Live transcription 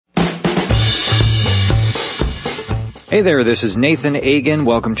Hey there, this is Nathan Agan.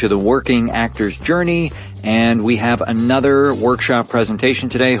 Welcome to the Working Actor's Journey, and we have another workshop presentation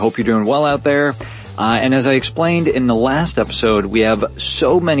today. Hope you're doing well out there. And as I explained in the last episode, we have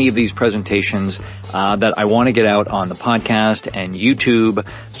so many of these presentations that I want to get out on the podcast and YouTube.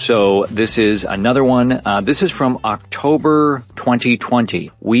 So this is another one. This is from October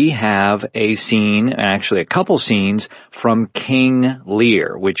 2020. We have a scene, actually a couple scenes from King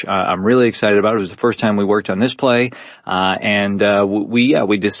Lear, which I'm really excited about. It was the first time we worked on this play.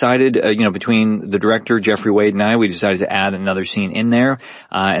 We decided, between the director, Jeffrey Wade, and I, we decided to add another scene in there.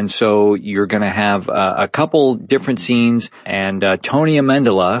 And so you're going to have a couple different scenes, and Tony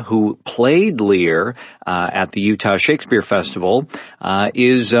Amendola, who played Lear at the Utah Shakespeare Festival,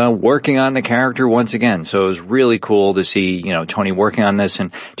 is working on the character once again. So it was really cool to see, Tony working on this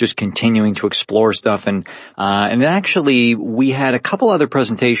and just continuing to explore stuff. And actually, we had a couple other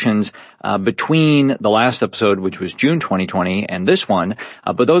presentations between the last episode, which was June 2020, and this one,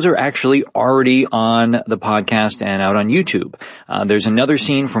 but those are actually already on the podcast and out on YouTube. There's another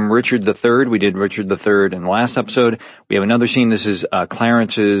scene from Richard III. We did Richard III in the last episode. We have another scene. This is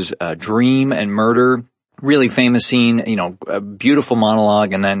Clarence's Dream and Murder. Really famous scene, a beautiful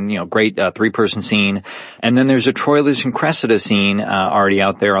monologue, and then, great three-person scene. And then there's a Troilus and Cressida scene already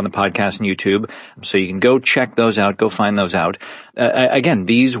out there on the podcast and YouTube. So you can go check those out, go find those out. Again,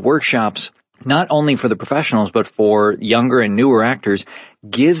 these workshops, not only for the professionals, but for younger and newer actors,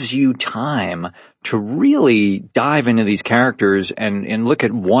 gives you time to really dive into these characters and look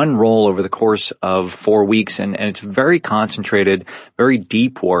at one role over the course of 4 weeks. And it's very concentrated, very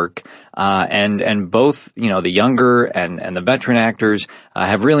deep work. And both, the younger and the veteran actors,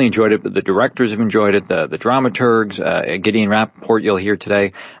 have really enjoyed it. The directors have enjoyed it. The dramaturgs, Gideon Rappaport, you'll hear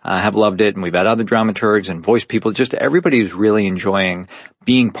today, have loved it. And we've had other dramaturgs and voice people. Just everybody is really enjoying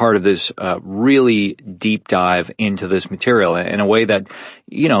being part of this, really deep dive into this material in a way that,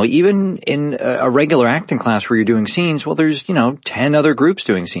 even in a regular acting class where you're doing scenes, well, there's, 10 other groups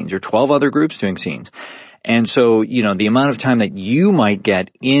doing scenes or 12 other groups doing scenes. And so, the amount of time that you might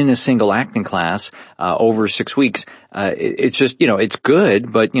get in a single acting class, over 6 weeks, it's just, it's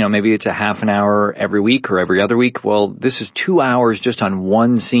good, but, maybe it's a half an hour every week or every other week. Well, this is 2 hours just on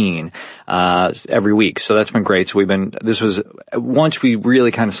one scene, every week. So that's been great. So once we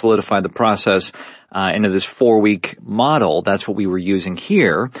really kind of solidified the process, into this 4-week model, that's what we were using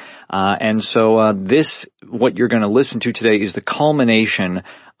here. And so, what you're going to listen to today is the culmination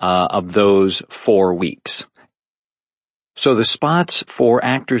of those 4 weeks. So the spots for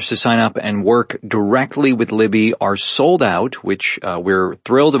actors to sign up and work directly with Libby are sold out, which we're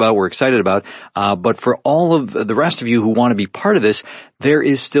thrilled about, we're excited about. But for all of the rest of you who want to be part of this, there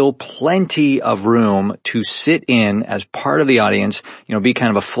is still plenty of room to sit in as part of the audience, be kind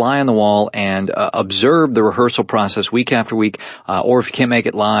of a fly on the wall and observe the rehearsal process week after week. Or if you can't make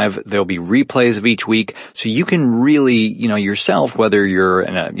it live, there'll be replays of each week. So you can really, yourself, whether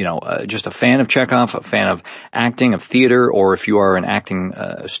you're just a fan of Chekhov, a fan of acting, of theater, or if you are an acting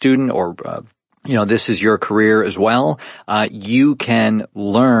student or this is your career as well, you can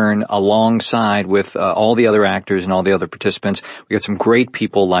learn alongside with all the other actors and all the other participants. We got some great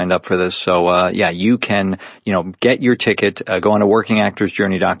people lined up for this. So you can get your ticket, go on to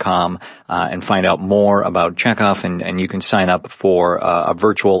workingactorsjourney.com and find out more about Chekhov, and you can sign up for a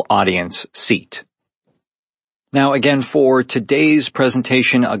virtual audience seat. Now, again, for today's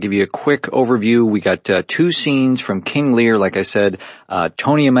presentation, I'll give you a quick overview. We got 2 scenes from King Lear. Like I said,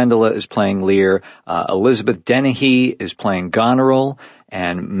 Tony Amendola is playing Lear, Elizabeth Dennehy is playing Goneril,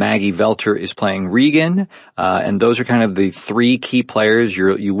 and Maggie Velter is playing Regan. And those are kind of the 3 key players.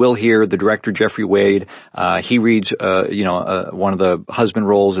 You will hear the director, Jeffrey Wade. He reads, one of the husband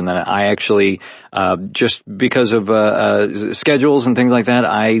roles. And then I actually, just because of, schedules and things like that,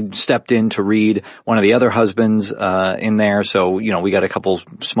 I stepped in to read one of the other husbands, in there. So, we got a couple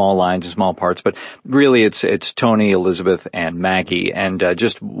small lines and small parts, but really it's Tony, Elizabeth, and Maggie. And,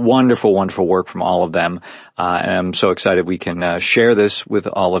 just wonderful, wonderful work from all of them. And I'm so excited we can, share this with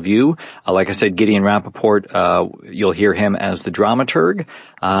all of you. Like I said, Gideon Rappaport, you'll hear him as the dramaturg.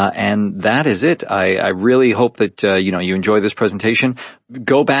 And that is it. I really hope that, you enjoy this presentation.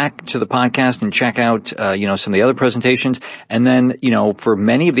 Go back to the podcast and check out, some of the other presentations. And then, for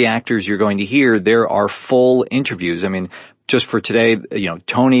many of the actors you're going to hear, there are full interviews. I mean, just for today,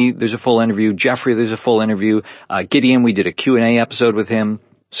 Tony, there's a full interview. Jeffrey, there's a full interview. Gideon, we did a Q&A episode with him.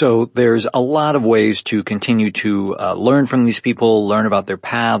 So there's a lot of ways to continue to learn from these people, learn about their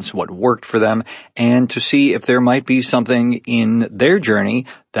paths, what worked for them, and to see if there might be something in their journey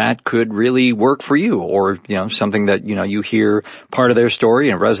that could really work for you, or, something that, you hear part of their story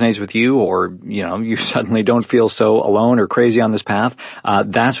and it resonates with you, or, you suddenly don't feel so alone or crazy on this path.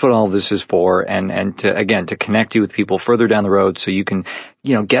 That's what all this is for. And to connect you with people further down the road so you can,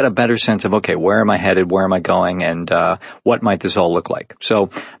 get a better sense of, okay, where am I headed? Where am I going? And, what might this all look like?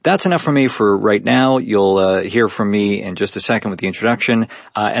 So that's enough for me for right now. You'll, hear from me in just a second with the introduction.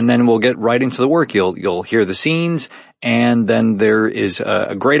 And then we'll get right into the work. You'll hear the scenes. And then there is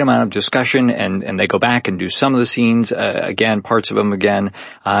a great amount of discussion, and they go back and do some of the scenes, again, parts of them again,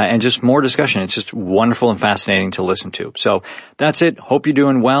 and just more discussion. It's just wonderful and fascinating to listen to. So that's it. Hope you're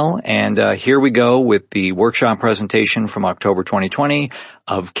doing well. And, here we go with the workshop presentation from October 2020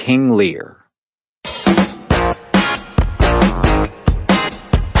 of King Lear.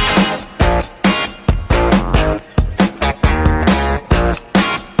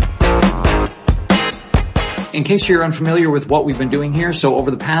 In case you're unfamiliar with what we've been doing here, so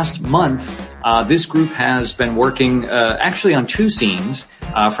over the past month, this group has been working actually on 2 scenes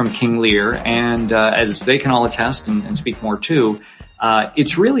from King Lear, and as they can all attest and speak more too,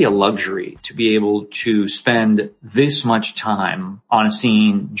 it's really a luxury to be able to spend this much time on a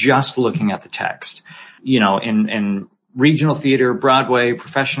scene just looking at the text. In regional theater, Broadway,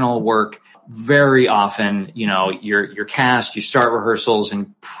 professional work, very often, you're cast, you start rehearsals,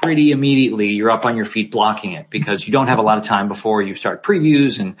 and pretty immediately you're up on your feet blocking it because you don't have a lot of time before you start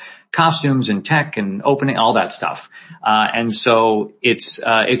previews and costumes and tech and opening, all that stuff. And so it's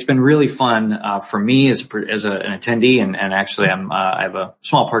been really fun, for me as an attendee, and actually I have a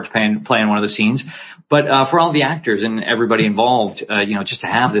small part to play in one of the scenes, but, for all the actors and everybody involved, just to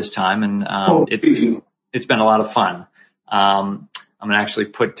have this time, and, it's been a lot of fun. I'm going to actually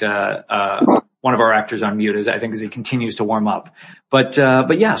put one of our actors on mute, as he continues to warm up. But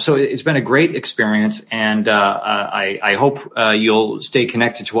yeah, so it's been a great experience, and I hope you'll stay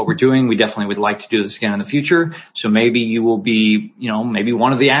connected to what we're doing. We definitely would like to do this again in the future. So maybe you will be, maybe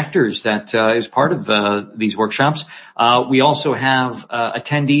one of the actors that is part of these workshops. We also have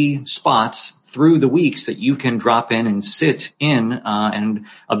attendee spots through the weeks that you can drop in and sit in and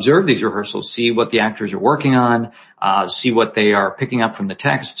observe these rehearsals, see what the actors are working on, see what they are picking up from the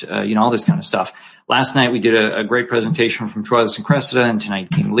text, all this kind of stuff. Last night we did a great presentation from Troilus and Cressida, and tonight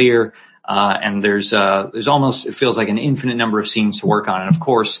King Lear, and there's almost, it feels like an infinite number of scenes to work on. And of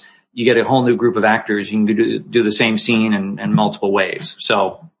course, you get a whole new group of actors. You can do the same scene in multiple ways.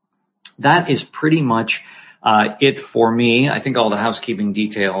 So that is pretty much it for me. I think all the housekeeping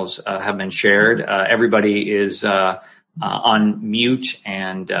details have been shared. Everybody is on mute,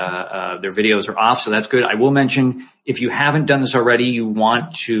 and their videos are off, so that's good. I will mention, if you haven't done this already, you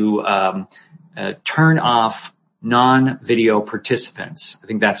want to turn off non-video participants. I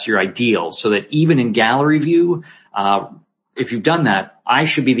think that's your ideal, so that even in gallery view, if you've done that, I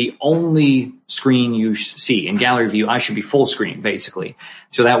should be the only screen you see. In gallery view, I should be full screen, basically.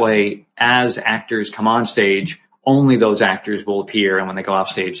 So that way, as actors come on stage, only those actors will appear, and when they go off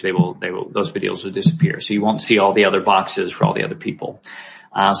stage, those videos will disappear. So you won't see all the other boxes for all the other people.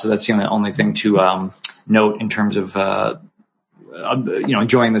 So that's the only thing to note in terms of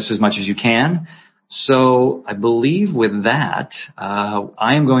enjoying this as much as you can. So I believe with that,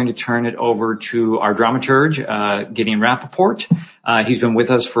 I am going to turn it over to our dramaturge, Gideon Rappaport. He's been with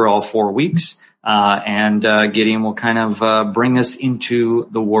us for all 4 weeks, and Gideon will kind of bring us into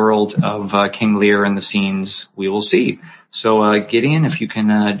the world of King Lear and the scenes we will see. So Gideon, if you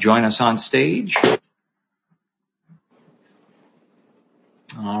can join us on stage.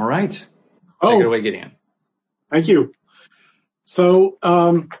 All right. Take it away, Gideon. Thank you. So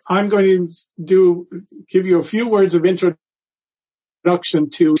I'm going to give you a few words of introduction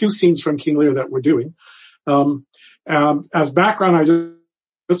to 2 scenes from King Lear that we're doing. As background, I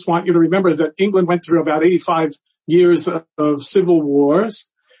just want you to remember that England went through about 85 years of civil wars,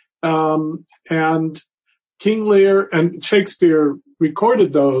 and King Lear and Shakespeare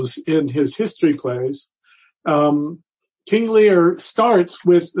recorded those in his history plays. King Lear starts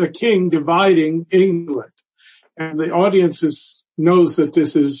with the king dividing England, and the audience knows that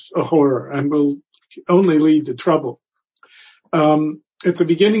this is a horror and will only lead to trouble. At the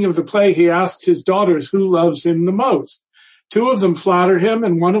beginning of the play, he asks his daughters who loves him the most. 2 of them flatter him,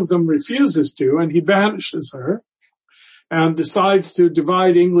 and one of them refuses to, and he banishes her and decides to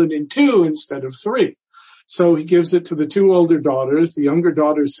divide England in 2 instead of 3. So he gives it to the 2 older daughters. The younger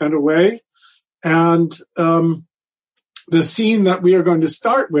daughter is sent away, and the scene that we are going to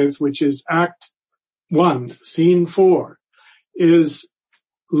start with, which is Act 1, Scene 4, is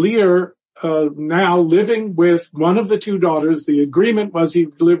Lear now living with one of the 2 daughters. The agreement was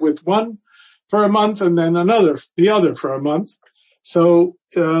he'd live with one for a month and then the other for a month. So,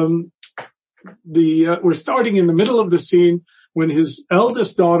 we're starting in the middle of the scene when his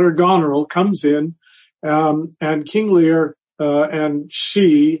eldest daughter, Goneril, comes in, and King Lear, and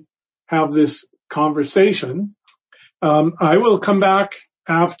she have this conversation. I will come back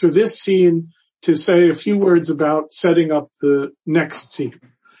after this scene to say a few words about setting up the next scene.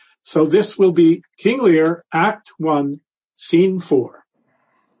 So this will be King Lear, Act 1, Scene 4.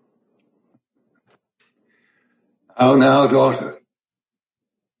 How now, daughter?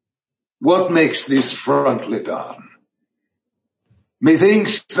 What makes this frontlet on?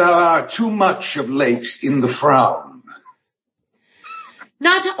 Methinks thou art too much of late in the frown.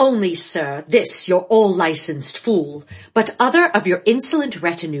 Not only, sir, this your all-licensed fool, but other of your insolent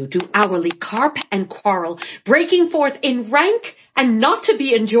retinue do hourly carp and quarrel, breaking forth in rank and not to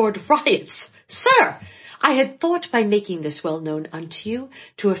be endured riots. Sir, I had thought by making this well known unto you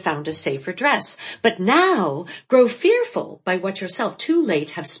to have found a safe redress, but now grow fearful by what yourself too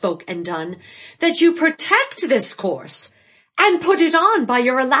late have spoke and done, that you protect this course, and put it on by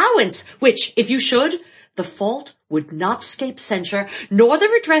your allowance, which, if you should, the fault would not scape censure, nor the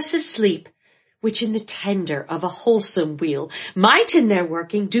redresses sleep, which in the tender of a wholesome wheel might in their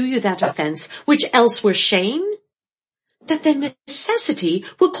working do you that offence, which else were shame, that the necessity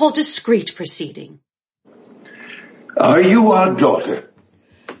would call discreet proceeding. Are you our daughter?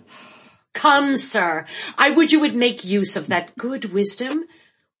 Come, sir, I would you would make use of that good wisdom,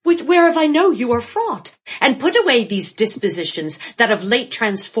 whereof I know you are fraught, and put away these dispositions that of late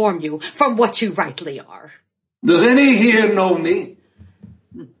transform you from what you rightly are. Does any here know me?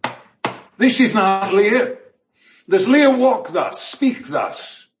 This is not Lear. Does Lear walk thus, speak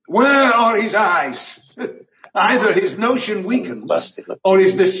thus? Where are his eyes? Either his notion weakens, or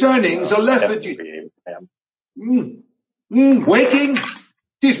his discernings are lethargy. Waking?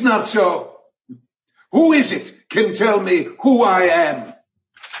 'Tis not so. Who is it can tell me who I am?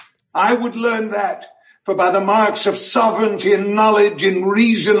 I would learn that, for by the marks of sovereignty and knowledge and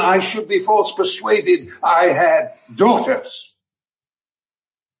reason I should be force persuaded I had daughters.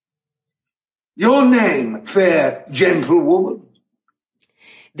 Your name, fair gentlewoman?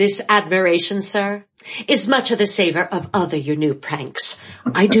 This admiration, sir, is much of the savour of other your new pranks.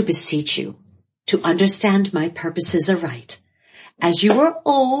 I do beseech you to understand my purposes aright, as you are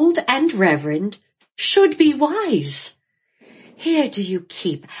old and reverend, should be wise. Here do you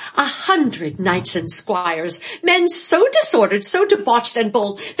keep 100 knights and squires, men so disordered, so debauched and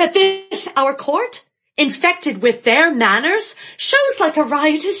bold, that this our court, infected with their manners, shows like a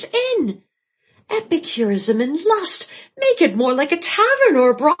riotous inn. Epicurism and lust make it more like a tavern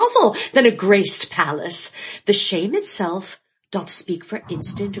or a brothel than a graced palace. The shame itself doth speak for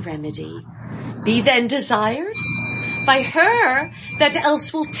instant remedy. Be then desired by her that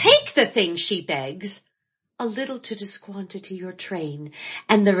else will take the thing she begs, a little to disquantity your train,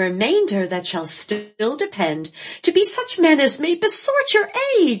 and the remainder that shall still depend to be such men as may besort your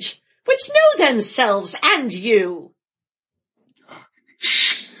age, which know themselves and you.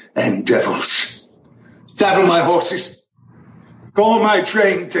 And devils, saddle my horses, call my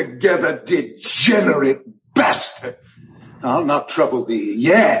train together, degenerate bastard. I'll not trouble thee,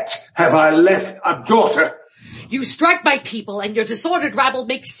 yet have I left a daughter. You strike my people, and your disordered rabble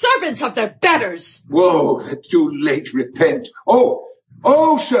make servants of their betters. Woe that too late repent.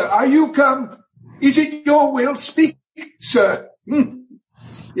 Oh, sir, are you come? Is it your will? Speak, sir.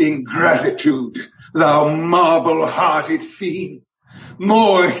 Ingratitude, thou marble-hearted fiend,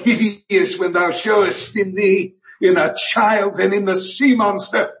 more hideous when thou showest in thee in a child than in the sea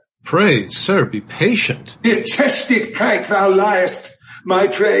monster. Pray, sir, be patient. Detested kite, thou liest, my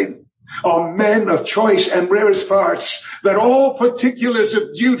train, are men of choice and rarest parts, that all particulars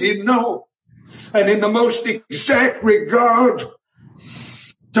of duty know, and in the most exact regard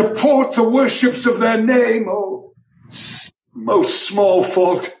deport the worships of their name. Oh, most small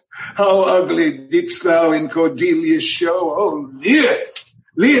fault, how ugly didst thou in Cordelia's show. Oh, Lear,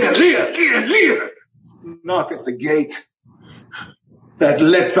 knock at the gate, that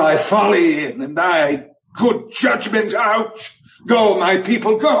let thy folly in and thy good judgment out. Go, my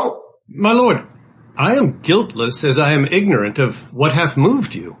people, go. My lord, I am guiltless as I am ignorant of what hath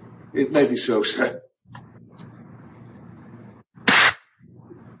moved you. It may be so, sir.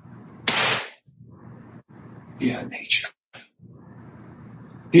 Dear nature,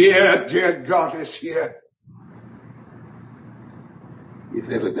 here, dear goddess, here. If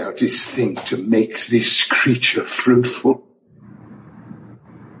ever thou didst think to make this creature fruitful,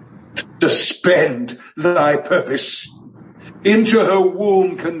 to spend thy purpose, into her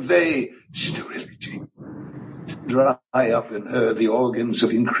womb convey sterility, dry up in her the organs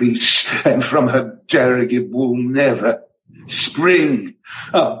of increase, and from her derogate womb never Spring,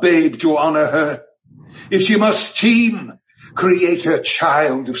 a babe to honor her. If she must teem, create her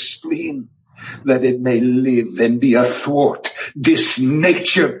child of spleen, that it may live and be athwart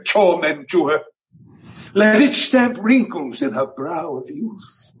disnatured torment to her. Let it stamp wrinkles in her brow of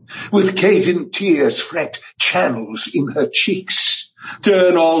youth, with cadent tears fret channels in her cheeks,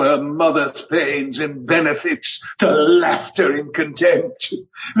 turn all her mother's pains and benefits to laughter and contempt,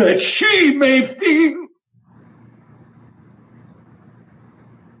 that she may feel,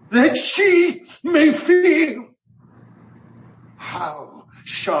 how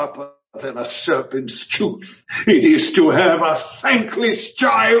sharper than a serpent's tooth it is to have a thankless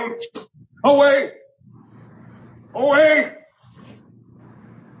child. Away! Away!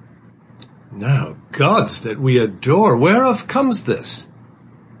 Now, gods that we adore, whereof comes this?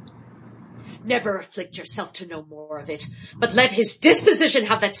 Never afflict yourself to know more of it, but let his disposition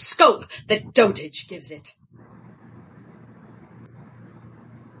have that scope that dotage gives it.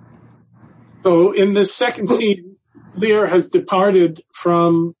 So in this second scene, Lear has departed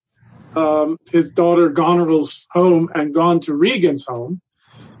from his daughter Goneril's home and gone to Regan's home,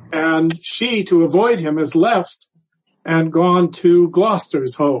 and she, to avoid him, has left and gone to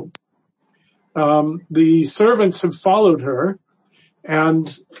Gloucester's home. The servants have followed her, and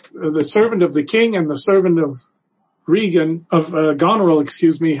the servant of the king and the servant of Goneril,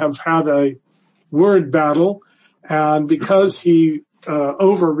 have had a word battle, and because he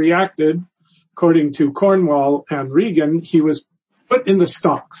overreacted, according to Cornwall and Regan, he was put in the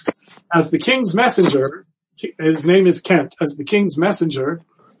stocks. As the king's messenger, his name is Kent, as the king's messenger,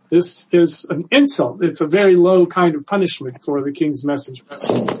 this is an insult. It's a very low kind of punishment for the king's messenger.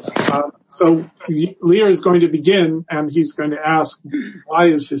 So Lear is going to begin, and he's going to ask, why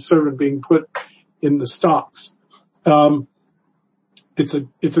is his servant being put in the stocks? It's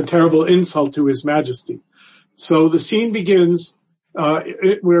a terrible insult to his majesty. So the scene begins.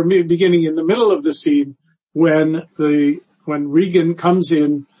 We're beginning in the middle of the scene when Regan comes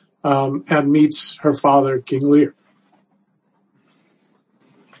in and meets her father, King Lear.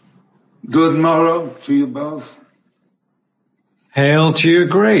 Good morrow to you both. Hail to your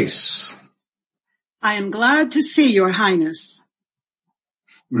grace. I am glad to see your highness.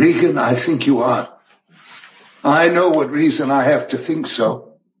 Regan, I think you are. I know what reason I have to think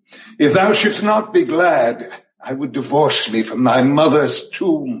so. If thou shouldst not be glad, I would divorce me from thy mother's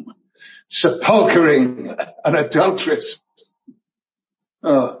tomb, sepulchering an adulteress.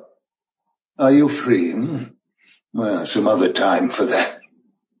 Oh, are you free? Well, some other time for that.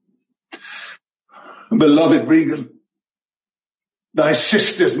 Beloved Regan, thy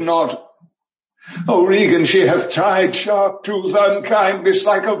sister's not. Oh, Regan, she hath tied sharp-toothed unkindness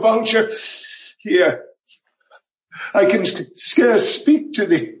like a vulture. Here, I can scarce speak to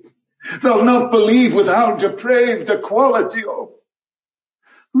thee. Thou'lt not believe with how depraved a quality. Oh,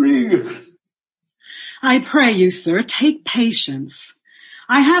 Regan. I pray you, sir, take patience.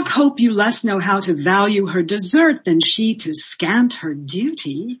 I have hope you less know how to value her desert than she to scant her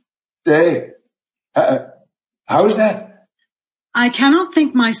duty. Say, how is that? I cannot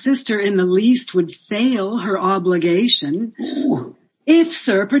think my sister in the least would fail her obligation. Ooh. If,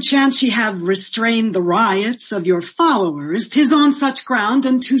 sir, perchance she have restrained the riots of your followers, 'tis on such ground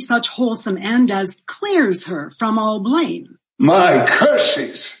and to such wholesome end as clears her from all blame. My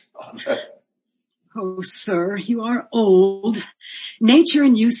curses on her. Oh, sir, you are old. Nature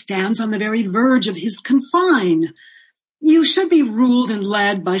in you stands on the very verge of his confine. You should be ruled and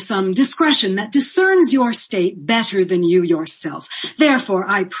led by some discretion that discerns your state better than you yourself. Therefore,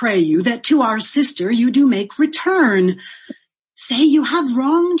 I pray you that to our sister you do make return. Say you have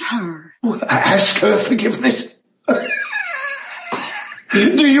wronged her. Ask her forgiveness.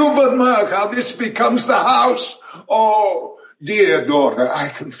 Do you but mark how this becomes the house? Oh, dear daughter, I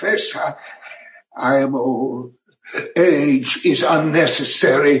confess I am old. Age is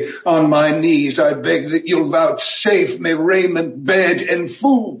unnecessary. On my knees I beg that you'll vouchsafe me raiment, bed, and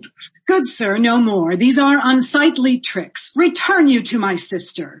food. Good sir, no more. These are unsightly tricks. Return you to my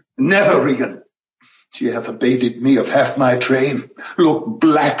sister. Never, Regan. She hath abated me of half my train, looked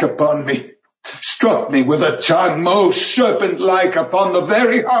black upon me, struck me with a tongue most serpent-like upon the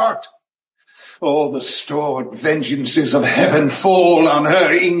very heart. All the stored vengeances of heaven fall on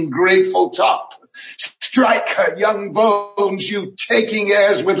her ingrateful top. Strike her young bones, you taking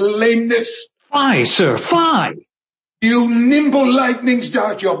airs with lameness. Fie, sir, fie! You nimble lightnings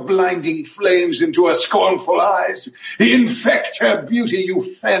dart your blinding flames into her scornful eyes. Infect her beauty, you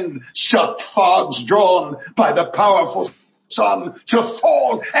fen sucked fogs drawn by the powerful sun to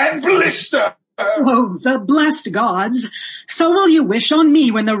fall and blister. Oh, the blessed gods. So will you wish on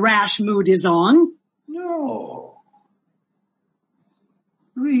me when the rash mood is on? No.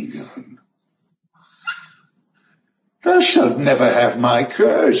 Regan, thou shalt never have my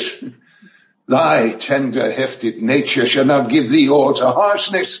curse. Thy tender-hefted nature shall not give thee o'er to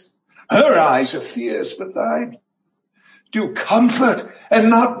harshness. Her eyes are fierce, but thine do comfort and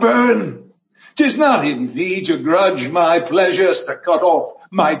not burn. 'Tis not in thee to grudge my pleasures, to cut off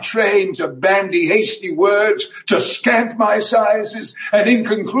my train, to bandy hasty words, to scant my sizes, and in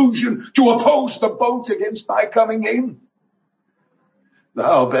conclusion to oppose the bolt against thy coming in.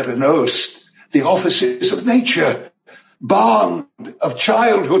 Thou better knowest the offices of nature, bond of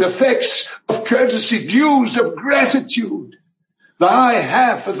childhood, effects of courtesy, dues of gratitude. Thy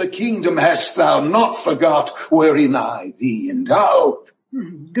half of the kingdom hast thou not forgot, wherein I thee endowed.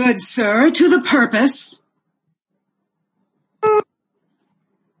 Good sir, to the purpose.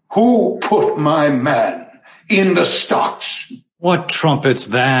 Who put my man in the stocks? What trumpet's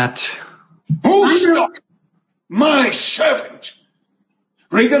that? Who stuck my servant?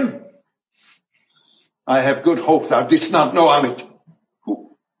 Regan, I have good hope thou didst not know of it.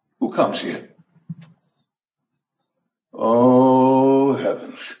 Who comes here? Oh,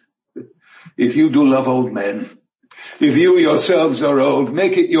 heavens. If you do love old men, if you yourselves are old,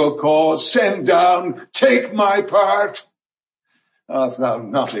 make it your cause, send down, take my part. Art thou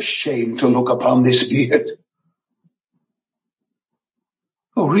not ashamed to look upon this beard?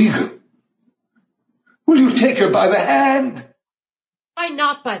 Oh, Regan, will you take her by the hand? Why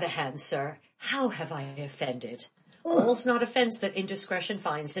not by the hand, sir? How have I offended? All's not offence that indiscretion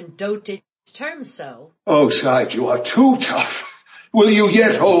finds, and dotage terms so. Oh, side, you are too tough. Will you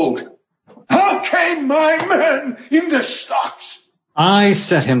yet hold? How came my man in the stocks? I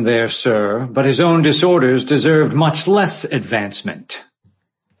set him there, sir, but his own disorders deserved much less advancement.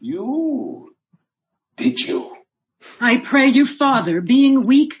 You? Did you? I pray you, father, being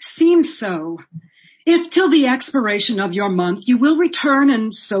weak seems so. If till the expiration of your month you will return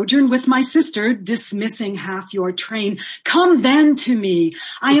and sojourn with my sister, dismissing half your train, come then to me.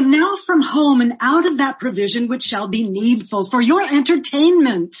 I am now from home and out of that provision which shall be needful for your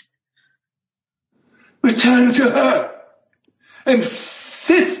entertainment. Return to her, and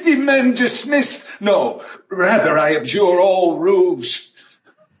 50 men dismissed. No, rather I abjure all roofs,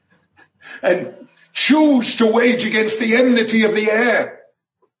 and choose to wage against the enmity of the air.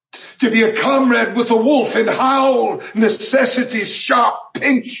 To be a comrade with the wolf and howl, necessity's sharp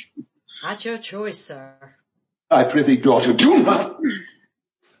pinch. At your choice, sir. I prithee, daughter, do not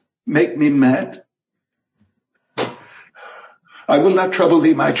make me mad. I will not trouble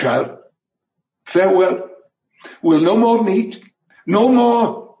thee, my child. Farewell. We'll no more meet, no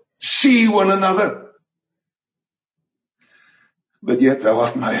more see one another. But yet thou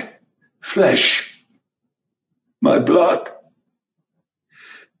art my flesh, my blood,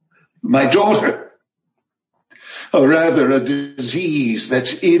 my daughter, or rather a disease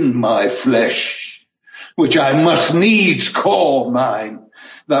that's in my flesh, which I must needs call mine.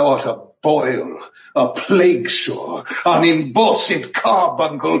 Thou art a boil, a plague sore, an embossed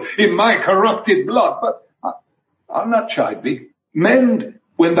carbuncle in my corrupted blood. But I'll not chide thee. Mend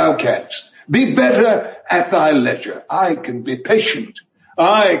when thou canst. Be better at thy leisure. I can be patient.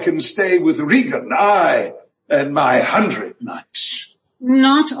 I can stay with Regan, I and my 100 knights.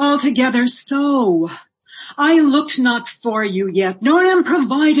 Not altogether so. I looked not for you yet, nor am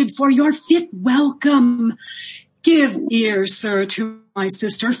provided for your fit welcome. Give ear, sir, to my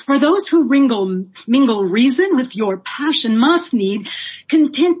sister, for those who mingle reason with your passion must need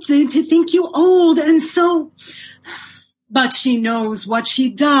content to think you old, and so, but she knows what she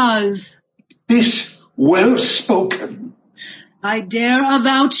does. This well spoken. I dare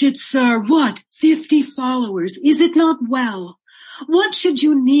avouch it, sir. What, 50 followers? Is it not well? What should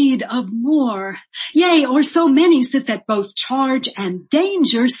you need of more? Yea, or so many sit that both charge and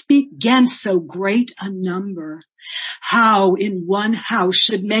danger speak 'gainst so great a number. How in one house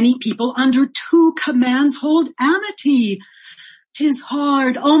should many people under 2 commands hold amity? 'Tis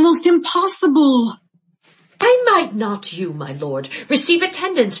hard, almost impossible. Why might not you, my lord, receive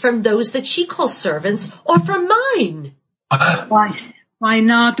attendance from those that she calls servants, or from mine? Why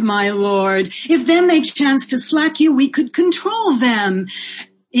not, my lord? If then they chance to slack you, we could control them.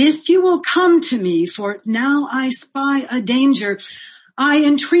 If you will come to me, for now I spy a danger, I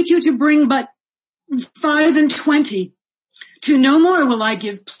entreat you to bring but 25. To no more will I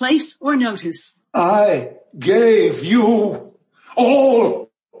give place or notice. I gave you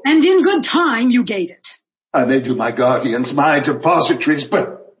all. And in good time you gave it. I made you my guardians, my depositories,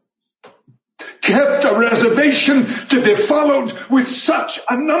 but kept a reservation to be followed with such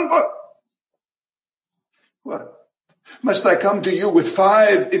a number. What? Must I come to you with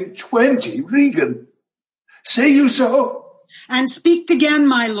 25, Regan? Say you so? And speak again,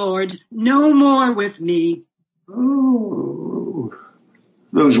 my lord. No more with me. Oh,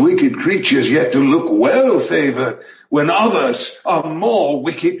 those wicked creatures yet to look well favored when others are more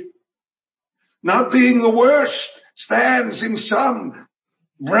wicked. Not being the worst stands in some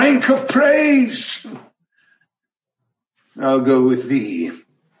rank of praise. I'll go with thee.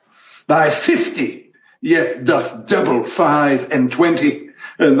 Thy 50 yet doth double 5 and 20,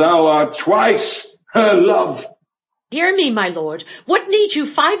 and thou art twice her love. Hear me, my lord. What need you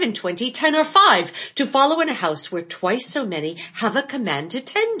 5 and 20, 10 or 5, to follow in a house where twice so many have a command to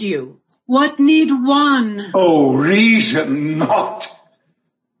tend you? What need 1? Oh, reason not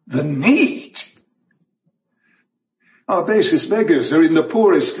the need. Our basest beggars are in the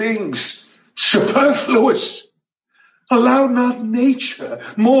poorest things, superfluous. Allow not nature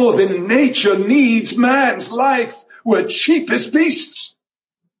more than nature needs. Man's life were cheap as beasts.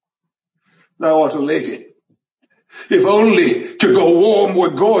 Thou art a lady. If only to go warm were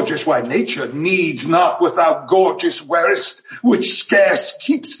gorgeous, why nature needs not without gorgeous wearest, which scarce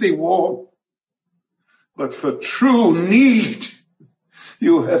keeps thee warm. But for true need,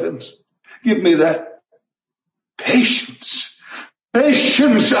 you heavens, give me that patience.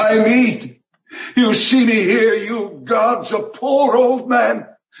 Patience I need. You see me here, you gods, a poor old man,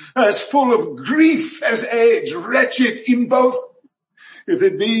 as full of grief as age, wretched in both. If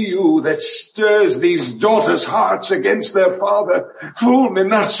it be you that stirs these daughters' hearts against their father, fool me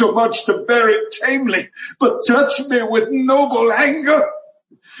not so much to bear it tamely, but touch me with noble anger,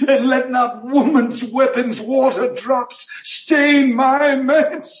 and let not woman's weapons water drops stain my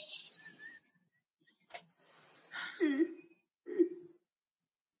meds.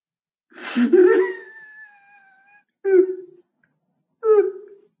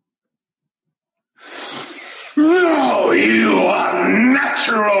 No, you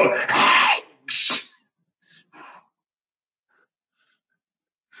unnatural hags!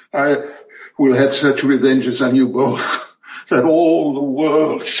 I will have such revenges on you both that all the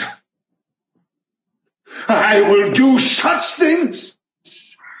world shall. I will do such things.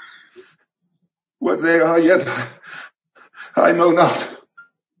 What they are yet, I know not.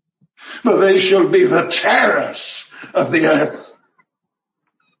 But they shall be the terrors of the earth.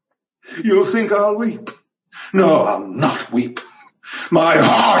 You think I'll weep? No, I'll not weep. My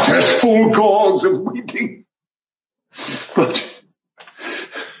heart has full cause of weeping. But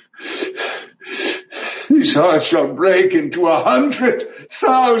this heart shall break into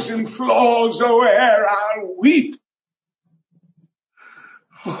 100,000 flaws, oh, ere I'll weep.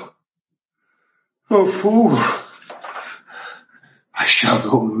 Oh, fool. I shall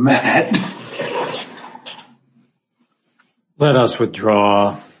go mad. Let us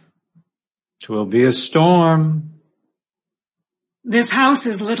withdraw. 'Twill be a storm. This house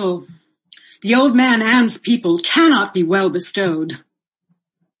is little. The old man Anne's people cannot be well bestowed.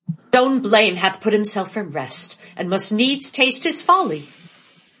 Stone blame hath put himself from rest, and must needs taste his folly.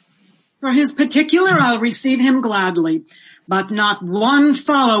 For his particular I'll receive him gladly, but not one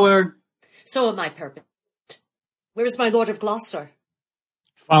follower. So am I purposed. Where is my lord of Gloucester?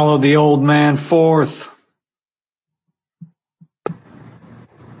 Follow the old man forth.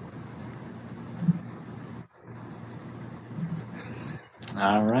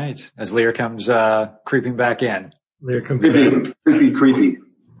 All right. As Lear comes creeping back in. Lear comes Creeping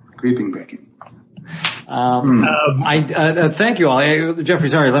back in. Thank you all. Jeffrey,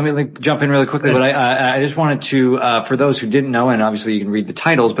 sorry, let me jump in really quickly, but I just wanted to, for those who didn't know, and obviously you can read the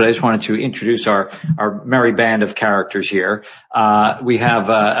titles, but I just wanted to introduce our merry band of characters here. We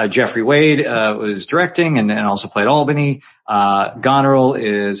have, Jeffrey Wade, was directing and also played Albany. Goneril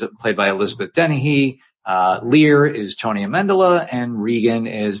is played by Elizabeth Dennehy. Lear is Tony Amendola, and Regan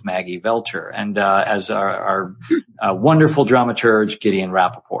is Maggie Velcher, and as our wonderful dramaturge Gideon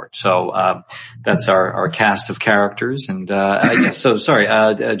Rappaport. So that's our cast of characters, and yes. So sorry,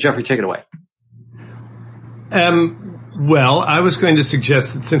 Jeffrey, take it away. Well, I was going to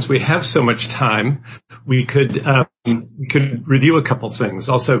suggest that since we have so much time, we could review a couple things.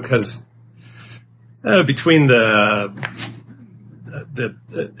 Also, because between the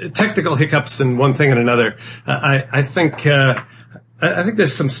technical hiccups and one thing and another, I think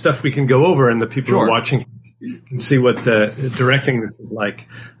there's some stuff we can go over, and the people who are watching can see what directing this is like.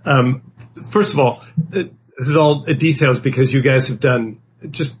 First of all, this is all details because you guys have done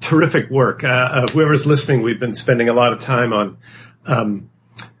just terrific work. Whoever's listening, we've been spending a lot of time on,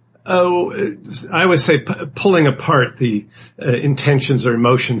 I always say pulling apart the intentions or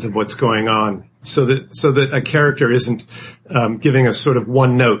emotions of what's going on, so that a character isn't giving us sort of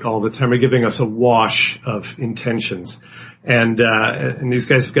one note all the time, or giving us a wash of intentions. And these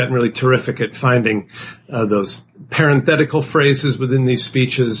guys have gotten really terrific at finding those parenthetical phrases within these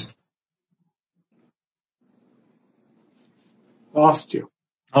speeches. Lost you.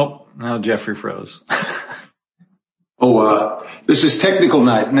 Oh, now Jeffrey froze. This is technical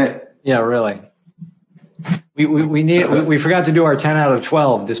night, isn't it? Yeah, really. We forgot to do our 10 out of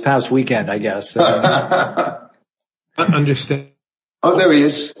 12 this past weekend, I guess. Understand. Oh, there he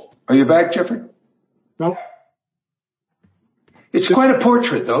is. Are you back, Jeffrey? No. It's quite a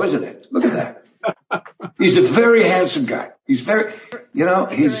portrait, though, isn't it? Look at that. He's a very handsome guy. He's very,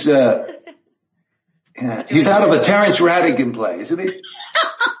 he's out of a Terrence Rattigan play, isn't he?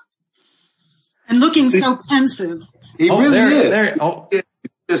 And looking so pensive. He really is. It's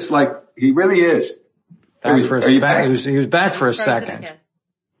just like, he really is. Back for a back? He was back for a second.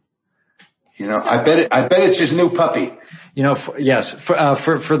 I bet it's his new puppy.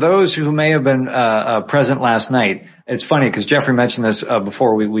 For those who may have been present last night, it's funny because Jeffrey mentioned this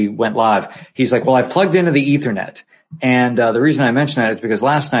before we went live. He's like, well, I plugged into the Ethernet. And the reason I mentioned that is because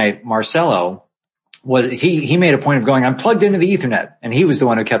last night Marcelo he made a point of going, I'm plugged into the Ethernet, and he was the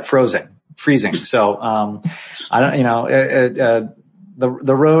one who kept freezing. So I don't,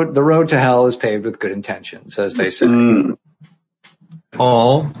 the road to hell is paved with good intentions, as they say.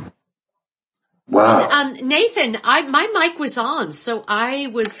 All. Wow. Nathan, my mic was on, so I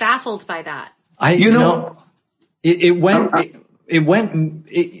was baffled by that. It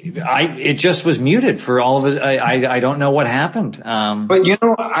just was muted for all of us. I don't know what happened. But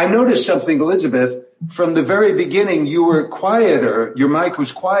I noticed something, Elizabeth. From the very beginning, you were quieter. Your mic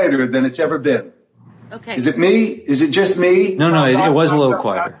was quieter than it's ever been. Okay. Is it me? Is it just me? No, it was a little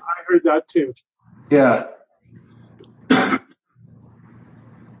quieter. I heard that too. Yeah.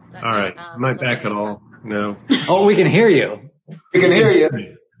 All right. Am I back at all? No. Oh, we can hear you. We can hear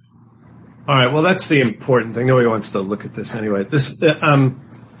you. All right. Well, that's the important thing. Nobody wants to look at this anyway. This,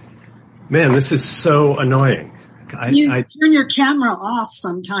 this is so annoying. You turn your camera off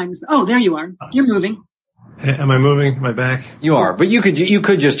sometimes. Oh, there you are. You're moving. Am I moving? Am I back? You are, but you could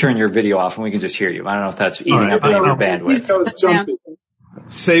just turn your video off and we can just hear you. I don't know if that's eating up your bandwidth.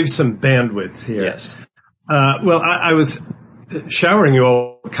 Save some bandwidth here. Yes. I was showering you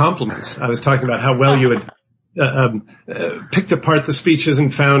all with compliments. I was talking about how well you had picked apart the speeches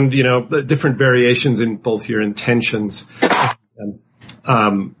and found, different variations in both your intentions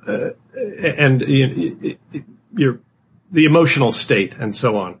and the emotional state and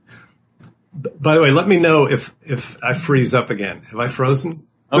so on. By the way, let me know if I freeze up again. Have I frozen?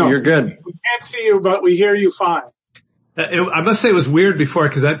 Oh, no, you're good. We can't see you, but we hear you fine. I must say it was weird before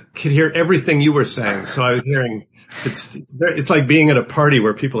because I could hear everything you were saying. So I was hearing, it's like being at a party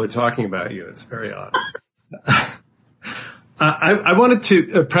where people are talking about you. It's very odd. I wanted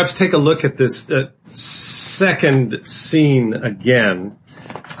to perhaps take a look at this second scene again.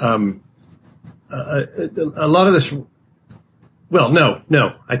 A lot of this, no,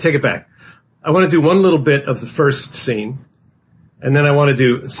 I take it back. I want to do one little bit of the first scene, and then I want to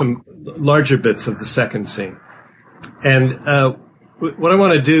do some larger bits of the second scene. And what I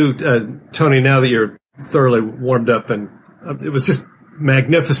want to do, Tony, now that you're thoroughly warmed up, and it was just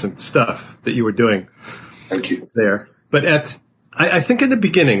magnificent stuff that you were doing. Thank you. There. But I think in the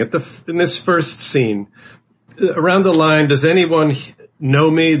beginning, in this first scene, around the line, does anyone know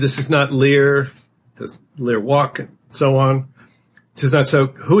me? This is not Lear. Does Lear walk? And so on. Tis not so.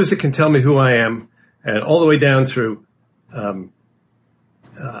 Who is it can tell me who I am? And all the way down through,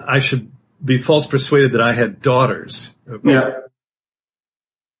 I should be false persuaded that I had daughters. Yeah.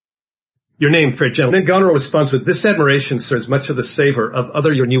 Your name, fair gentleman. Then Goneril responds with, this admiration serves much of the savor of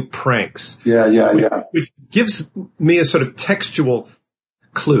other your new pranks. Yeah. Which gives me a sort of textual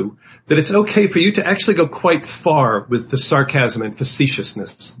clue that it's okay for you to actually go quite far with the sarcasm and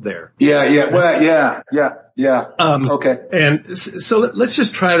facetiousness there. Yeah. Well, yeah. Okay. And so let's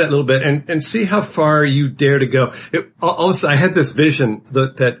just try that a little bit and see how far you dare to go. Also, I had this vision,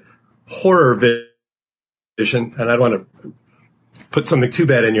 that horror vision, and I don't want to put something too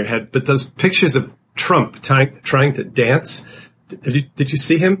bad in your head, but those pictures of Trump trying to dance. Did you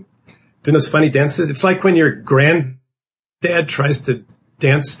see him doing those funny dances? It's like when your granddad tries to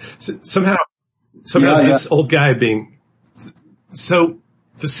dance. Somehow this old guy being so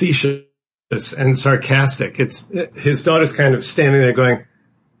facetious and sarcastic. His daughter's kind of standing there going,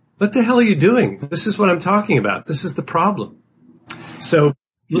 what the hell are you doing? This is what I'm talking about. This is the problem. So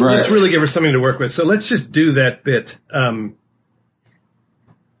let's really give her something to work with. So let's just do that bit.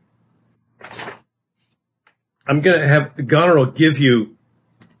 I'm going to have Goneril give you,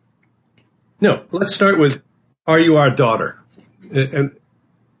 let's start with, are you our daughter?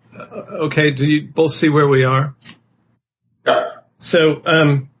 Okay, do you both see where we are? So,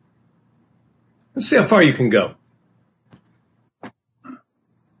 let's see how far you can go.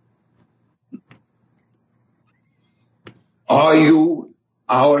 Are you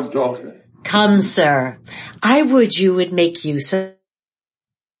our daughter? Come, sir. I would you would make use of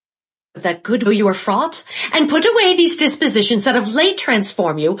that good you are fraught, and put away these dispositions that of late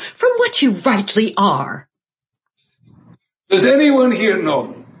transform you from what you rightly are. Does anyone here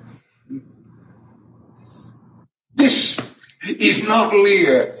know? This is not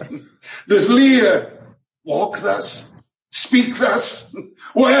Lear. Does Lear walk thus? Speak thus?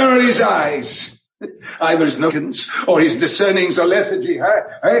 Where are his eyes? Either his notions or his discernings or lethargy.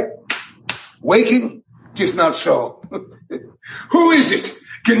 Hey? Waking? 'Tis not so. Who is it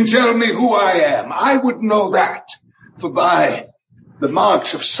can tell me who I am? I would know that. For by the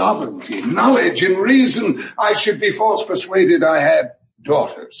marks of sovereignty, knowledge, and reason, I should be false persuaded I had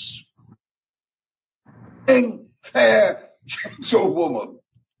daughters. Fair, gentle woman.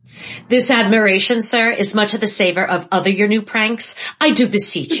 This admiration, sir, is much of the savor of other your new pranks. I do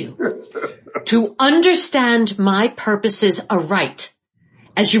beseech you to understand my purposes aright,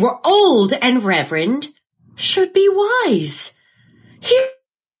 as you are old and reverend, should be wise. Here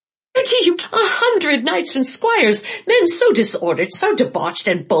to you 100 knights and squires, men so disordered, so debauched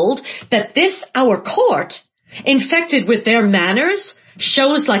and bold, that this our court, infected with their manners,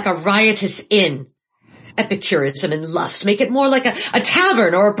 shows like a riotous inn. Epicurism and lust make it more like a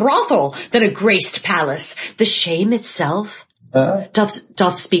tavern or a brothel than a graced palace. The shame itself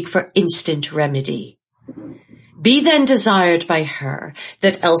doth speak for instant remedy. Be then desired by her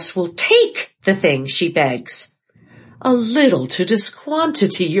that else will take the thing she begs. A little to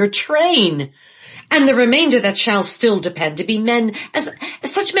disquantity your train, and the remainder that shall still depend to be men, as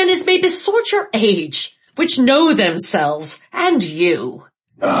such men as may besort your age, which know themselves and you.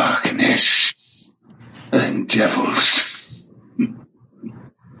 Darkness and devils.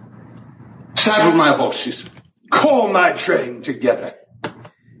 Saddle my horses. Call my train together.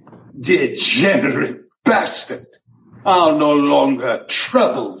 Degenerate bastard. I'll no longer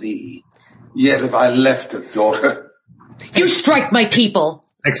trouble thee. Yet have I left a daughter. You strike my people.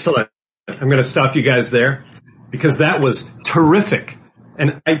 Excellent. I'm going to stop you guys there because that was terrific.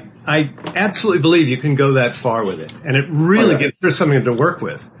 And I absolutely believe you can go that far with it. And it really gives her something to work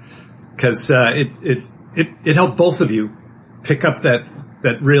with because, it helped both of you pick up that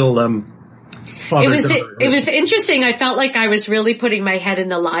real, It was interesting. I felt like I was really putting my head in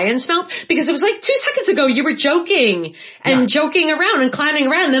the lion's mouth because it was like 2 seconds ago you were joking and joking around and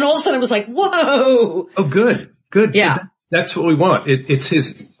clowning around. And then all of a sudden it was like, whoa. Oh, good. Yeah. That's what we want. It's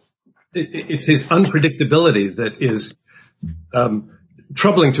his unpredictability that is,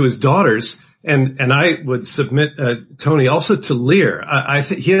 troubling to his daughters. And I would submit, Tony, also to Lear. I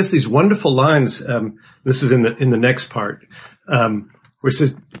think he has these wonderful lines. This is in the next part, where he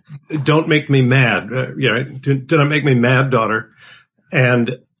says, don't make me mad. Do not make me mad, daughter.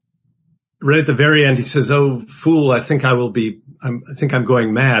 And right at the very end, he says, oh, fool, I think I'm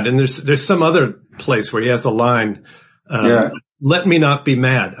going mad. And there's some other place where he has a line, let me not be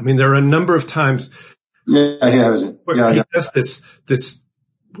mad. I mean, there are a number of times. He has this,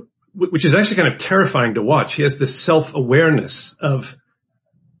 which is actually kind of terrifying to watch. He has this self-awareness of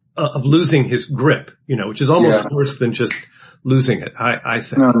losing his grip, which is almost worse than just losing it, I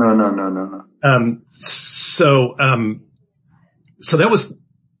think. No. So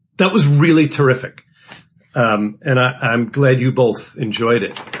that was really terrific. And I'm glad you both enjoyed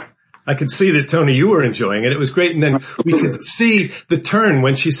it. I could see that, Tony, you were enjoying it. It was great. And then we could see the turn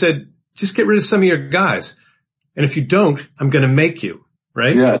when she said, just get rid of some of your guys. And if you don't, I'm going to make you,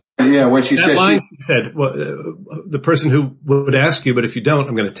 right? Yeah. When she said, she said, well, the person who would ask you, but if you don't,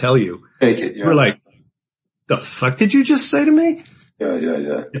 I'm going to tell you. Take it. Yeah. We're like, the fuck did you just say to me?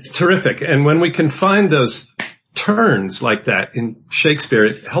 Yeah. It's terrific. And when we can find those turns like that in Shakespeare,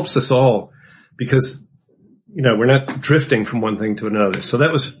 it helps us all because, we're not drifting from one thing to another. So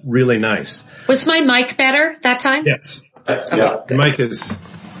that was really nice. Was my mic better that time? Yes. Yeah. The mic is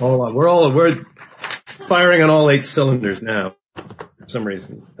all on. We're firing on all 8 cylinders now for some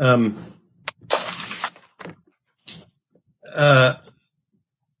reason. I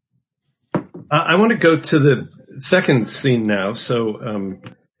want to go to the second scene now. So,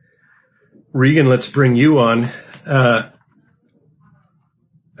 Regan, let's bring you on.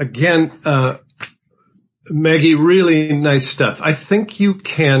 Again, Maggie, really nice stuff. I think you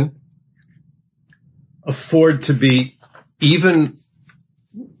can afford to be even,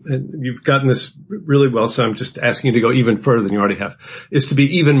 you've gotten this really well, so I'm just asking you to go even further than you already have, is to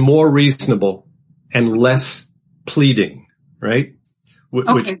be even more reasonable and less pleading, right?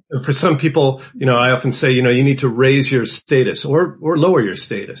 which for some people, I often say, you need to raise your status or lower your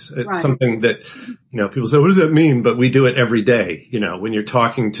status. It's something that, people say, what does that mean? But we do it every day. When you're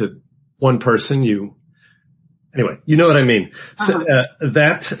talking to one person, anyway, you know what I mean. So,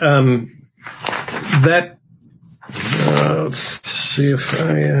 let's see if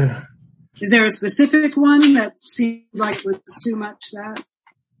is there a specific one that seemed like was too much that?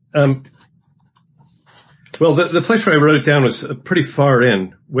 Well, the place where I wrote it down was pretty far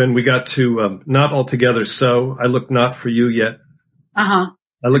in when we got to, not altogether so. I look not for you yet. I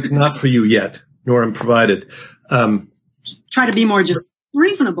look not for you yet, nor am provided. Try to be more just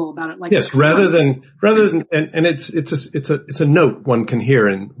reasonable about it. Like, yes, rather than, and it's a note one can hear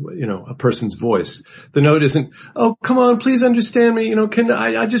in, a person's voice. The note isn't, oh, come on, please understand me.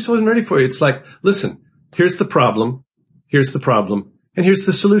 I just wasn't ready for you. It's like, listen, here's the problem, and here's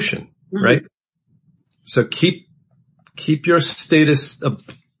the solution, right? So keep your status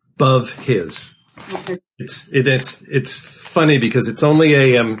above his. Okay. It's funny because it's only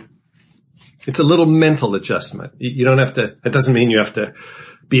it's a little mental adjustment. You don't have to, that doesn't mean you have to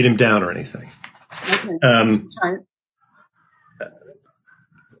beat him down or anything. Okay.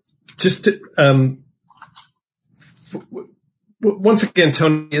 Just to, once again,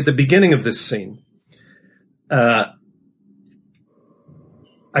 Tony, at the beginning of this scene,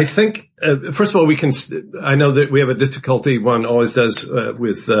 I think, first of all, I know that we have a difficulty, one always does,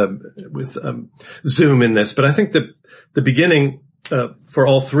 with Zoom in this, but I think the beginning, for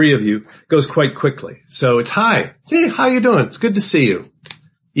all three of you goes quite quickly. So it's hi. Hey, how you doing? It's good to see you.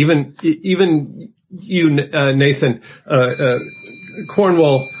 Even you, Nathan,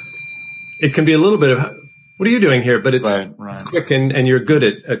 Cornwall, it can be a little bit of, what are you doing here? But it's quick and you're good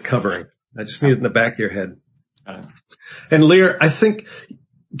at covering. I just need it in the back of your head. And Lear, I think,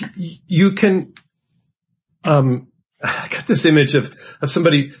 you can, I got this image of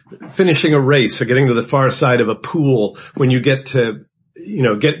somebody finishing a race or getting to the far side of a pool when you get to,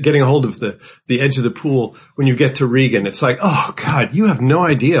 getting a hold of the edge of the pool when you get to Regan. It's like, oh God, you have no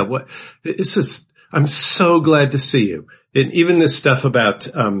idea what, it's just, I'm so glad to see you. And even this stuff about,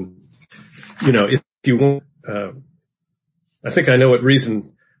 if you won't, I think I know what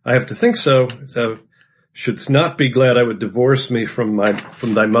reason I have to think so. Shouldst not be glad I would divorce me from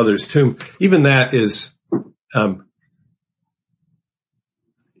thy mother's tomb. Even that is,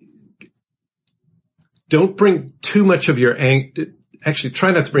 don't bring too much of your actually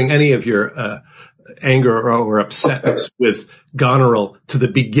try not to bring any of your, anger or upsetness with Goneril to the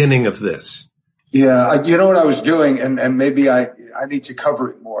beginning of this. Yeah. You know what I was doing, and maybe I need to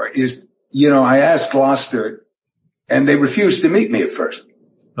cover it more, is, I asked Gloucester and they refused to meet me at first.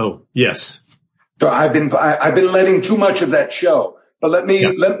 Oh, yes. So I've been letting too much of that show, but let me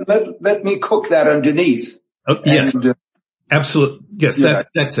cook that underneath. Oh, yes. Absolutely. Yes.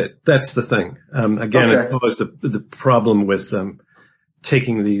 That's it. That's the thing. Again, it's always the problem with,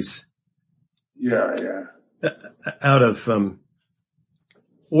 taking these. Out of,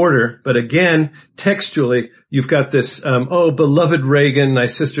 order. But again, textually, you've got this, beloved Regan, thy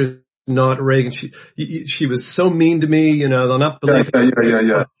sister, not Regan. She was so mean to me, they'll not believe it.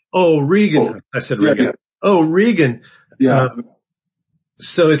 Yeah. Oh, Regan. I said Regan. Yeah. Oh, Regan. Yeah.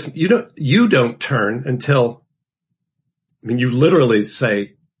 So it's, you don't turn until, you literally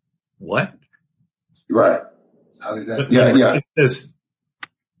say, what? Right. How is that? Yeah. It's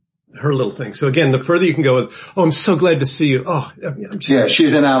her little thing. So again, the further you can go with, oh, I'm so glad to see you. Oh,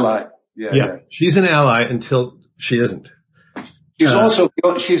 she's an ally. Yeah. She's an ally until she isn't. She's also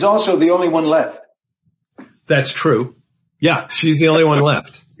the only one left. That's true. Yeah, she's the only one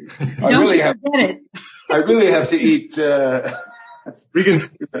left. I really have to eat,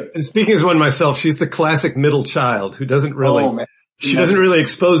 Regan's, and speaking as one myself, she's the classic middle child who doesn't really, doesn't really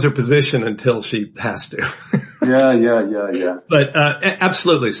expose her position until she has to. Yeah. But,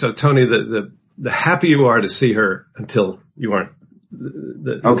 absolutely. So Tony, the happy you are to see her until you aren't.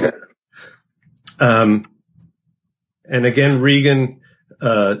 Okay. And again, Regan,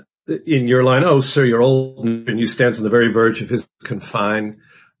 in your line, oh, sir, you're old, and you stands on the very verge of his confine.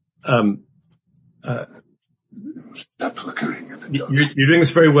 Stop flickering. You're doing this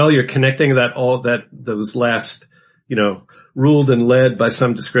very well. You're connecting those last, ruled and led by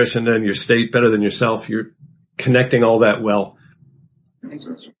some discretion and your state better than yourself. You're connecting all that well.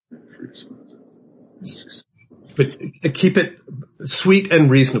 But keep it sweet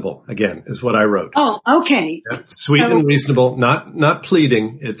and reasonable, again, is what I wrote. Oh, okay. Yeah, sweet and reasonable, not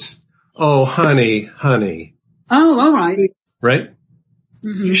pleading. It's, oh, honey. Oh, all right. Right?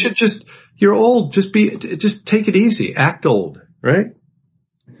 Mm-hmm. You should you're old, just take it easy. Act old, right?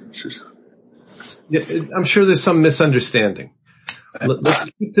 Yeah, I'm sure there's some misunderstanding. let's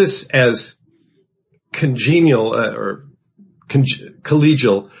keep this as congenial or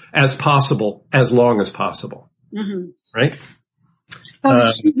collegial as possible, as long as possible. Mm-hmm. Right?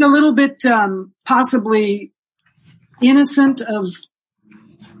 Well, she's a little bit possibly innocent of,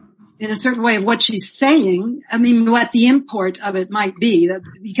 in a certain way, of what she's saying. I mean, what the import of it might be.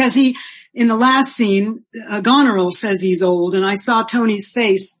 Because in the last scene, Goneril says he's old, and I saw Tony's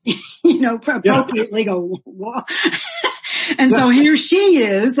face, appropriately go, what? And so here she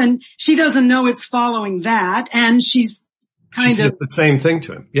is, and she doesn't know it's following that, and she's kind of the same thing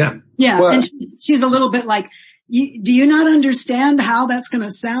to him. Yeah. Yeah, well, and she's a little bit like, do you not understand how that's going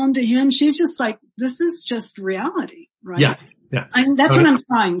to sound to him? She's just like, this is just reality, right? Yeah. Yeah. That's what I'm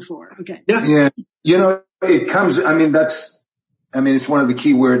trying for. Okay. Yeah. It's one of the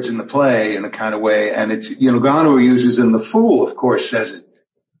key words in the play in a kind of way. And it's, Goneril uses, and the fool, of course, says it,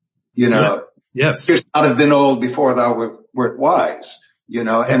 Yes. Just not have been old before thou wert wise,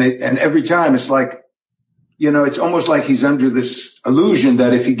 and every time it's like, it's almost like he's under this illusion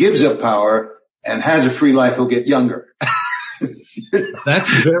that if he gives up power and has a free life, he'll get younger. That's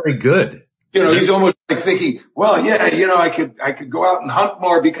very good. He's almost like thinking, well, yeah, I could go out and hunt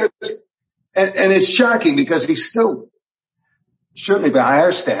more because, and it's shocking because he's still, certainly by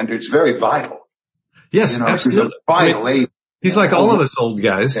our standards, very vital. Yes, absolutely. Vital age. He's like all of us old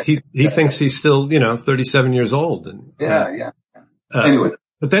guys. He thinks he's still, 37 years old. And, anyway.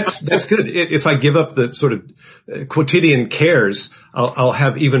 But that's good. If I give up the sort of quotidian cares, I'll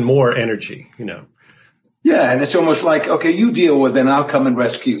have even more energy, Yeah, and it's almost like, okay, you deal with it, and I'll come and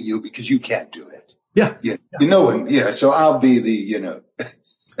rescue you because you can't do it. Yeah. So I'll be the,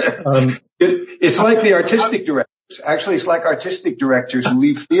 it's like the artistic directors. Actually, it's like artistic directors who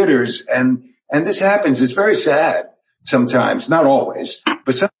leave theaters, and this happens. It's very sad sometimes, not always,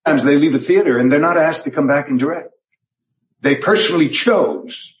 but sometimes they leave a theater and they're not asked to come back and direct. They personally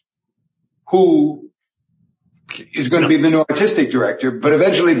chose who is going to be the new artistic director, but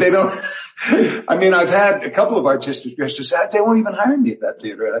eventually they don't. I've had a couple of artistic directors, they won't even hire me at that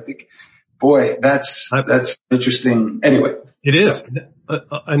theater. And I think, boy, that's interesting. Anyway. It is.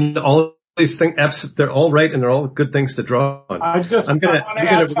 And all these things, they're all right and they're all good things to draw on. I'm going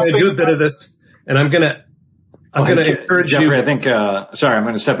to do a bit of this, and I'm going to encourage Jeffrey, you. I think, I'm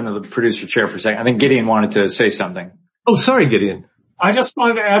going to step into the producer chair for a second. I think Gideon wanted to say something. Oh, sorry, Gideon. I just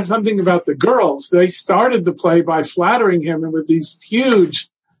wanted to add something about the girls. They started the play by flattering him with these huge,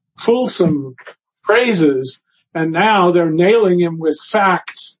 fulsome praises, and now they're nailing him with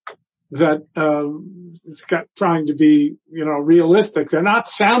facts that trying to be, realistic. They're not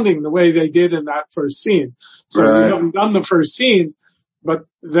sounding the way they did in that first scene. So we haven't done the first scene, but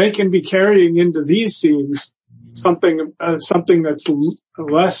they can be carrying into these scenes something that's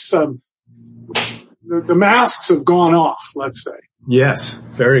less. The masks have gone off, let's say. Yes,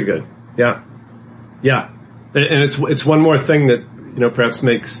 very good. Yeah. And it's one more thing that, perhaps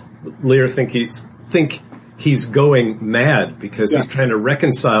makes Lear think he's going mad because he's trying to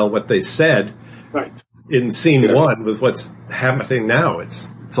reconcile what they said in scene one with what's happening now.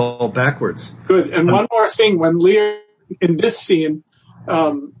 It's all backwards. Good. And one more thing, when Lear in this scene,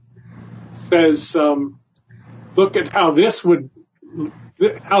 says, look at how this would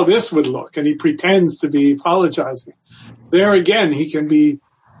look, and he pretends to be apologizing. There again, he can be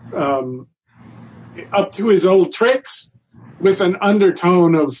up to his old tricks with an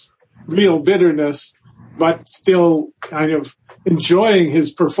undertone of real bitterness, but still kind of enjoying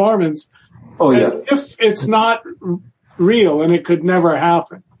his performance. Oh, yeah. If it's not real, and it could never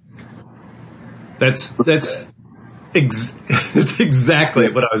happen. That's exactly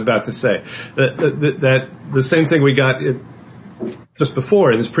what I was about to say. That the same thing we got just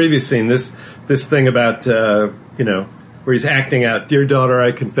before in this previous scene, this thing about, where he's acting out, dear daughter,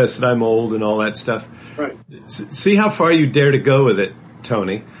 I confess that I'm old and all that stuff. Right. See how far you dare to go with it,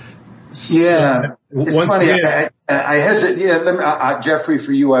 Tony. Yeah. It's funny. I hesitate. Yeah. Jeffrey,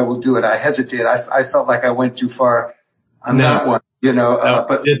 for you, I will do it. I hesitate. I felt like I went too far on that one,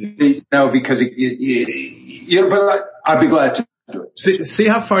 but because but I'd be glad to do it. See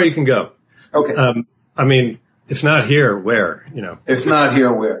how far you can go. Okay. If not here, where, If not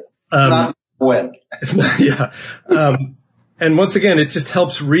here, where? If not when? If not, yeah. And once again, it just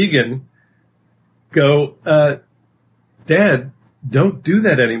helps Regan go, Dad, don't do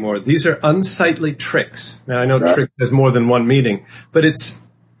that anymore. These are unsightly tricks. Now I know trick has more than one meaning, but it's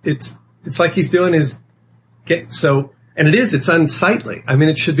like he's doing his and it's unsightly.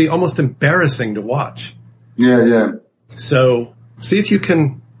 It should be almost embarrassing to watch. Yeah. So see if you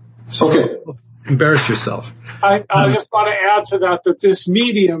can embarrass yourself. I just want to add to that this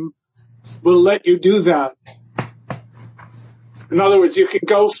medium will let you do that. In other words, you can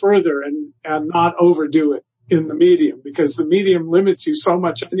go further and not overdo it in the medium, because the medium limits you so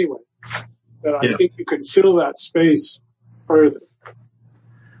much anyway that I think you can fill that space further.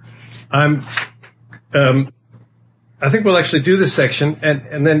 I think we'll actually do this section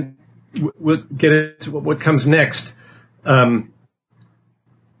and then we'll get into what comes next. Tony,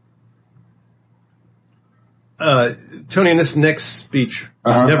 in this next speech,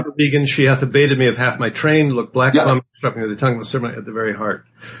 never vegan, she hath abated me of half my train, look black plum, struck me with the tongue, will serve me at the very heart.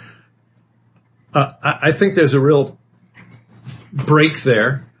 I think there's a real break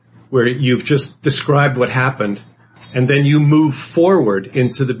there where you've just described what happened and then you move forward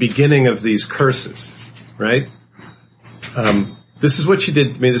into the beginning of these curses, right? This is what she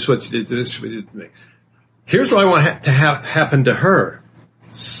did to me, this is what she did to this, what she did to me. Here's what I want to have happen to her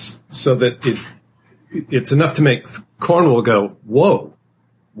so that it's enough to make Cornwall go, whoa.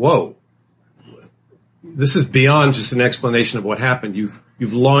 This is beyond just an explanation of what happened.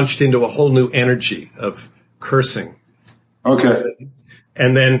 You've launched into a whole new energy of cursing. Okay.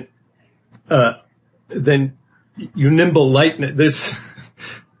 And then you nimble lightnings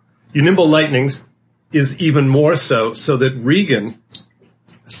is even more so that Regan,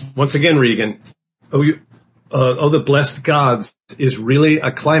 once again, the blessed gods is really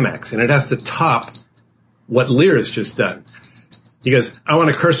a climax, and it has to top what Lear has just done. He goes, I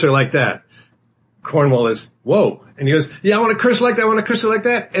want to curse her like that. Cornwall is, whoa. And he goes, yeah, I want to curse her like that. I want to curse her like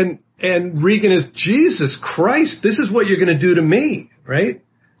that. And Regan is, Jesus Christ, this is what you're going to do to me, right?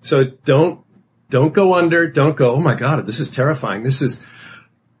 So don't go under. Don't go, oh my God, this is terrifying. This is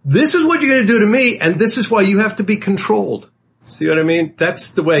what you're going to do to me. And this is why you have to be controlled. See what I mean?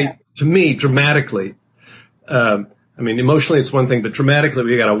 That's the way, to me, dramatically. Emotionally it's one thing, but dramatically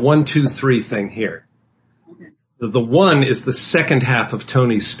we got a 1, 2, 3 thing here. The 1 is the second half of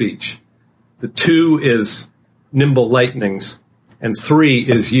Tony's speech. The 2 is nimble lightnings, and 3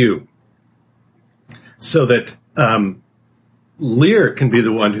 is you. So that Lear can be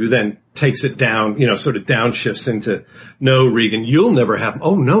the one who then takes it down, sort of downshifts into, no, Regan, you'll never have,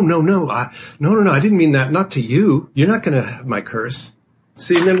 oh, no. No, I didn't mean that, not to you. You're not going to have my curse.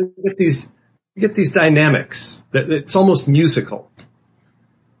 See, and then we get these dynamics. It's almost musical.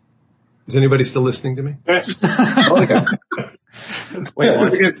 Is anybody still listening to me? Yes.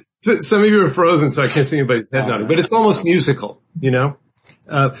 Wait, some of you are frozen, so I can't see anybody's head nodding. But it's almost musical,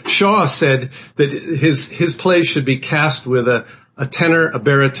 Shaw said that his plays should be cast with a tenor, a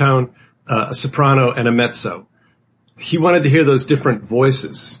baritone, a soprano, and a mezzo. He wanted to hear those different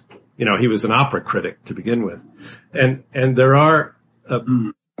voices. He was an opera critic to begin with. And there are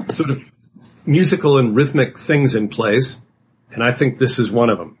sort of musical and rhythmic things in plays, and I think this is one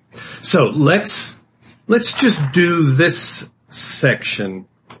of them. So let's just do this section.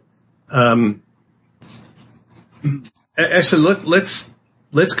 Actually,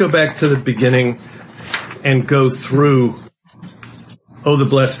 let's go back to the beginning and go through, oh, the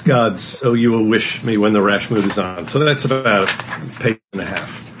blessed gods, so you will wish me when the rash mood is on. So that's about a page and a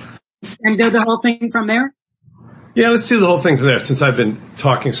half. And do the whole thing from there? Yeah, let's do the whole thing from there, since I've been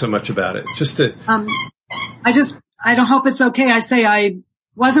talking so much about it. Just to, I don't hope it's okay.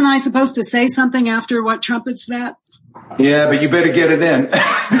 Wasn't I supposed to say something after what trumpets that? Yeah, but you better get it in.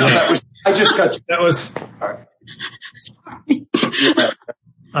 I just got you. That was,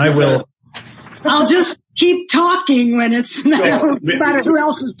 I will. I'll just keep talking when it's no matter who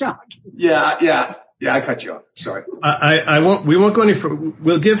else is talking. Yeah, I cut you off. Sorry. We won't go any further.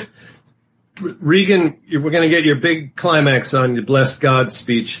 We'll give Regan, we're going to get your big climax on your blessed God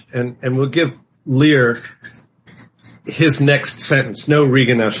speech, and we'll give Lear his next sentence. No,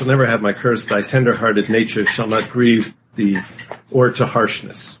 Regan, thou shalt never have my curse. Thy tender-hearted nature shall not grieve thee or to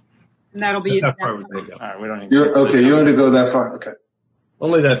harshness. And that'll be That's how far we're going to go. All right, we don't need okay, you want to go that far? Okay.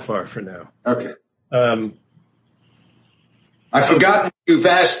 Only that far for now. Okay. I forgot you've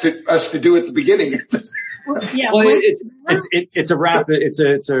asked us to do at the beginning. Yeah, well, it's a rapid,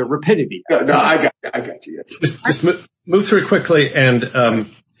 it's a rapidity. No, I got you. Just move through it quickly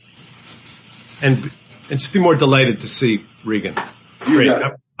and just be more delighted to see Regan. Great.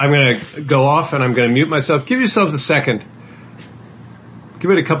 I'm going to go off and I'm going to mute myself. Give yourselves a second.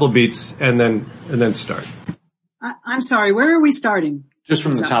 Give it a couple of beats and then start. I'm sorry. Where are we starting? Just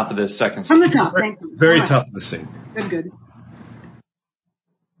from the top of this second scene. From scene. the top. Thank you. Very top of the scene. Good.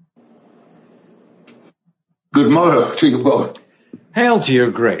 Good morrow to you both. Hail to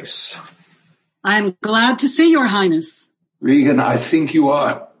your grace. I am glad to see your highness. Regan, I think you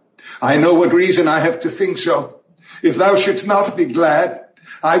are. I know what reason I have to think so. If thou shouldst not be glad,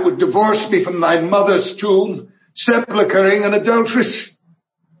 I would divorce me from thy mother's tomb, sepulchring an adulteress.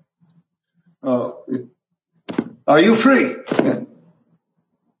 Oh, Are you free? Yeah.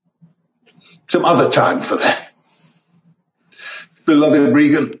 Some other time for that. Beloved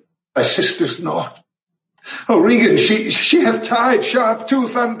Regan, my sister's not. Oh, Regan, she hath tied sharp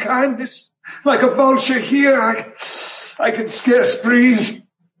tooth unkindness. Like a vulture here, I can scarce breathe.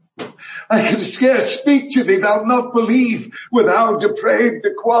 I can scarce speak to thee, thou'lt not believe, with how depraved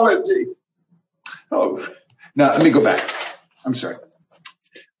equality. Oh, now let me go back. I'm sorry.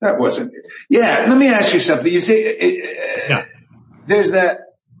 That wasn't it. Yeah, let me ask you something. You see, there's that.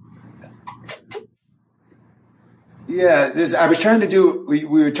 Yeah, I was trying to do, we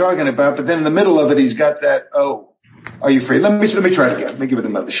were talking about, but then in the middle of it, he's got that, oh, are you free? Let me try it again. Let me give it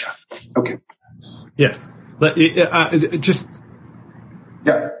another shot. Okay. Yeah.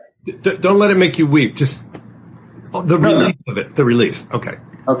 Don't let it make you weep. Just the relief of it. The relief. Okay.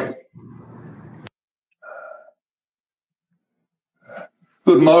 Okay.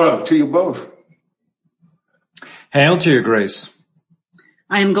 Good morrow to you both. Hail to your grace.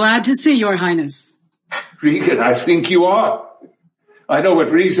 I am glad to see your highness. Regan, I think you are. I know what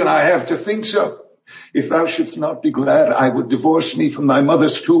reason I have to think so. If thou shouldst not be glad, I would divorce me from thy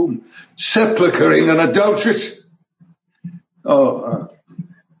mother's tomb, sepulchring an adulteress. Oh,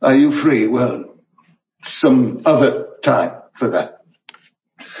 are you free? Well, some other time for that.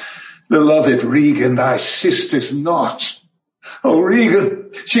 Beloved Regan, thy sister's not. Oh,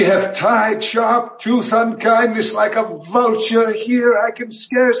 Regan, she hath tied sharp tooth unkindness like a vulture. Here I can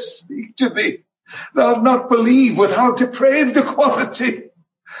scarce speak to thee. Thou'lt not believe with how depraved equality.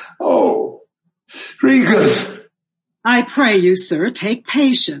 Oh, Regan. I pray you, sir, take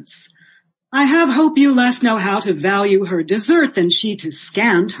patience. I have hope you less know how to value her desert than she to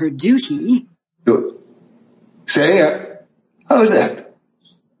scant her duty. Say, how's that?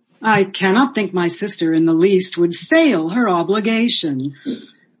 I cannot think my sister in the least would fail her obligation.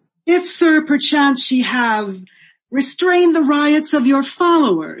 If, sir, perchance she have restrained the riots of your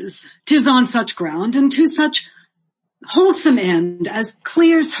followers, 'tis on such ground and to such wholesome end as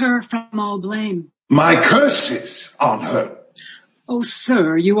clears her from all blame. My curses on her. Oh,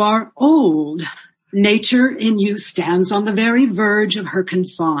 sir, you are old. Nature in you stands on the very verge of her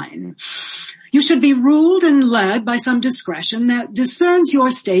confine. You should be ruled and led by some discretion that discerns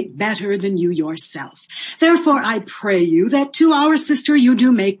your state better than you yourself. Therefore, I pray you that to our sister you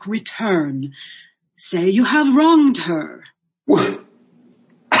do make return. Say you have wronged her. What?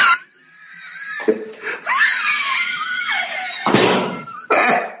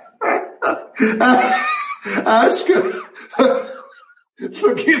 Ask her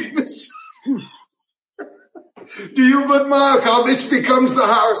forgiveness. Do you but mark how this becomes the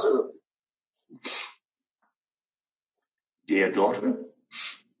house of... Dear daughter,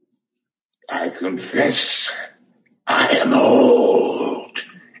 I confess I am old.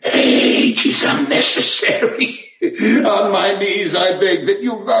 Age is unnecessary. On my knees I beg that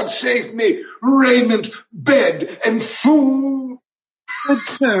you vouchsafe me raiment, bed, and food. Good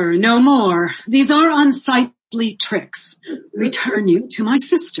sir, no more. These are unsightly tricks. Return you to my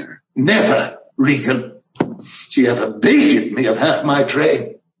sister. Never, Regan. She hath abated me of half my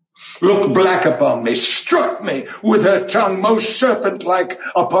train. Looked black upon me, struck me with her tongue most serpent-like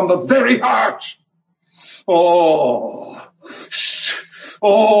upon the very heart. Oh,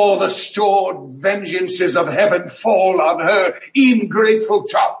 the stored vengeances of heaven fall on her ingrateful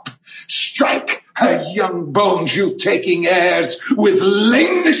top. Strike her young bones, you taking airs, with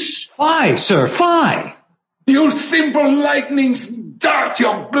lameness. Fie, sir, fie. You thimble lightnings dart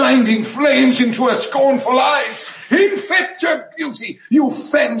your blinding flames into her scornful eyes. Infect her beauty, you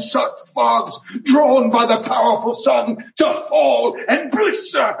fen-sucked fogs, drawn by the powerful sun to fall and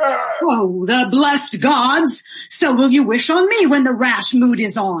blister her. Oh, the blessed gods! So will you wish on me when the rash mood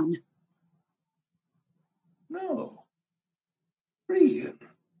is on. No. Regan,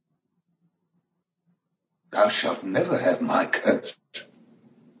 thou shalt never have my curse.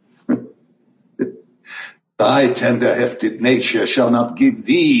 Thy tender-hefted nature shall not give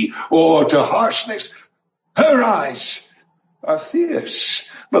thee o'er to harshness. Her eyes are fierce,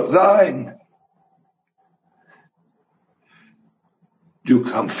 but thine do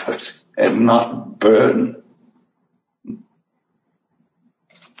comfort and not burn.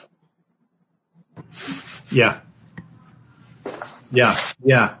 Yeah.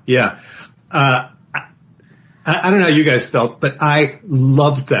 I don't know how you guys felt, but I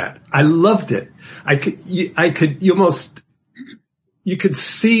loved that. I loved it. You could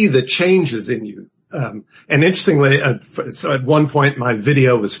see the changes in you. And interestingly, so at one point my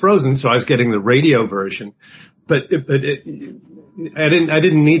video was frozen, so I was getting the radio version, but I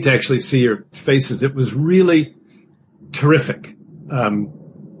didn't need to actually see your faces. It was really terrific. And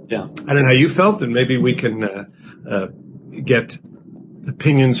Yeah. I don't know how you felt, and maybe we can get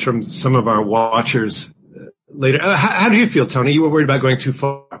opinions from some of our watchers later. How do you feel, Tony? You were worried about going too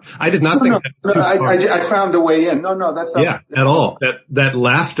far. I did not think that too far. I found a way in. At all. That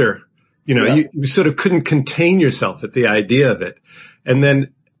laughter, you sort of couldn't contain yourself at the idea of it. And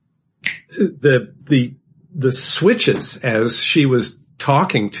then the switches as she was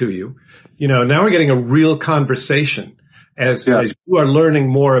talking to you, now we're getting a real conversation as you are learning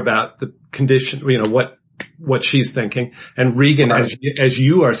more about the condition, what she's thinking, and Regan, as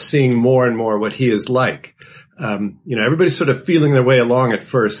you are seeing more and more what he is like. Everybody's sort of feeling their way along at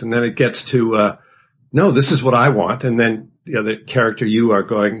first, and then it gets to, no, this is what I want. And then the other character, you are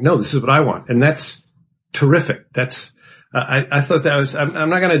going, no, this is what I want. And that's terrific. That's, I thought that was, I'm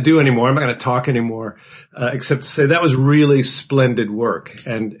not going to do anymore. I'm not going to talk anymore, except to say that was really splendid work.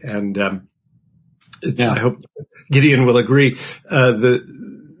 And I hope Gideon will agree,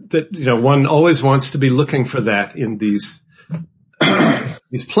 that one always wants to be looking for that in these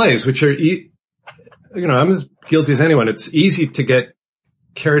plays, which are, I'm as guilty as anyone. It's easy to get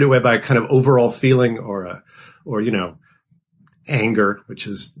carried away by a kind of overall feeling or anger, which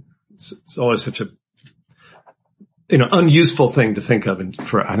is, it's always such a, unuseful thing to think of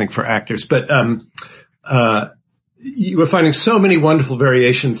I think for actors. But, you were finding so many wonderful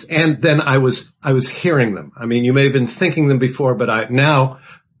variations, and then I was hearing them. I mean, you may have been thinking them before, but now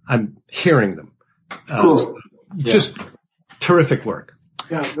I'm hearing them. Cool. Just terrific work.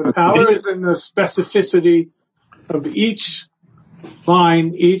 Yeah, the power is in the specificity of each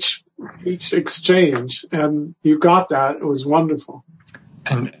line, each exchange, and you got that. It was wonderful.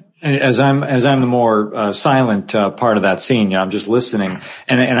 And as I'm the more silent part of that scene, I'm just listening,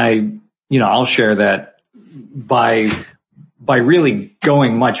 and I, I'll share that by really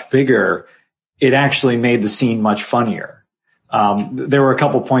going much bigger, it actually made the scene much funnier. There were a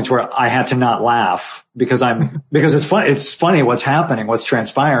couple points where I had to not laugh because it's funny what's happening, what's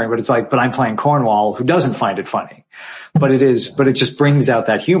transpiring, but I'm playing Cornwall who doesn't find it funny. But it just brings out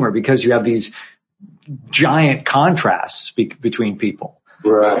that humor because you have these giant contrasts between people.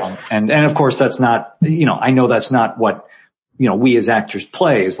 Right. And of course that's not, I know that's not what, we as actors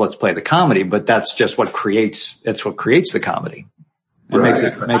play is let's play the comedy, but that's just what creates the comedy. It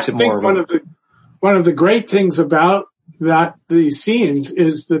makes it more. One of the great things about these scenes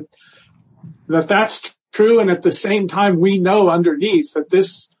is that's true. And at the same time, we know underneath that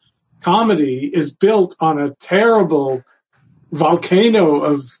this comedy is built on a terrible volcano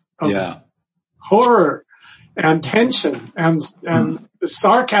of horror and tension, and the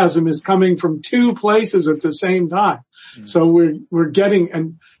sarcasm is coming from two places at the same time. So we're getting,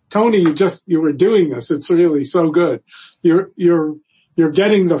 and Tony, you were doing this. It's really so good. You're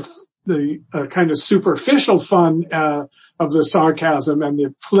getting the kind of superficial fun of the sarcasm and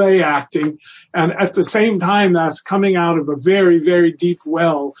the play acting, and at the same time that's coming out of a very, very deep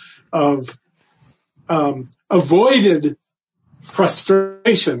well of avoided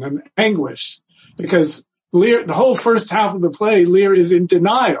frustration and anguish, because Lear, the whole first half of the play, Lear is in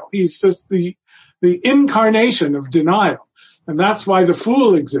denial. He's just the incarnation of denial. And that's why the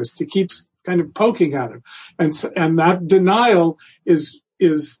fool exists. He keeps kind of poking at him. And that denial is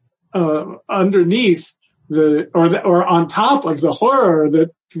underneath or on top of the horror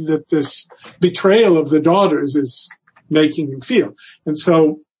that this betrayal of the daughters is making him feel. And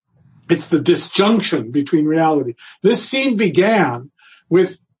so it's the disjunction between reality. This scene began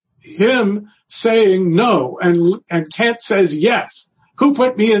with him saying no, and Kent says yes. Who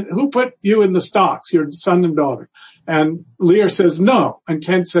put you in the stocks, your son and daughter? And Lear says no, and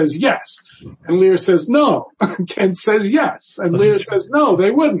Kent says yes. And Lear says no, and Kent says yes. And Lear says no,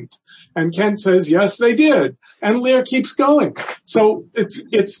 they wouldn't. And Kent says yes, they did. And Lear keeps going. So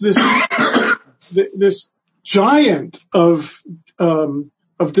it's this giant of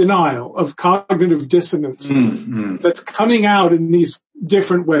denial, of cognitive dissonance that's coming out in these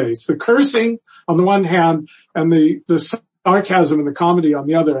different ways. The cursing on the one hand and the sarcasm and the comedy on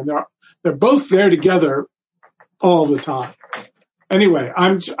the other, and they're both there together all the time. Anyway,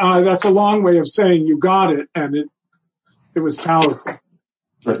 that's a long way of saying you got it, and it was powerful.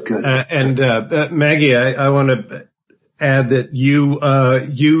 But good. Maggie, I want to add that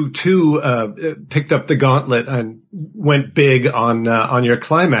you too picked up the gauntlet and went big on your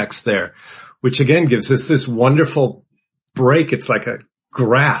climax there, which again gives us this wonderful break. It's like a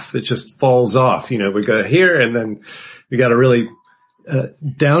graph that just falls off. We go here and then we got a really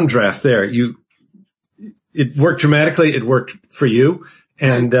downdraft there. It worked dramatically. It worked for you.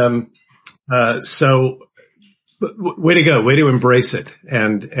 And so way to go. Way to embrace it.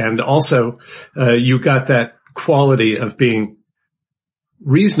 And also you got that quality of being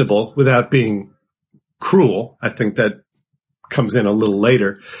reasonable without being cruel. I think that comes in a little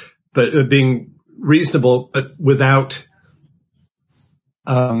later, but being reasonable, but without,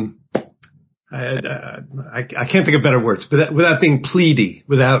 I can't think of better words, but without being pleady,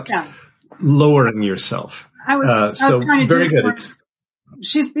 without lowering yourself. So very good.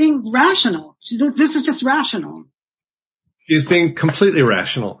 She's being rational. This is just rational. She's being completely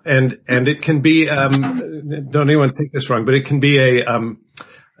rational, and it can be, don't anyone take this wrong, but it can be a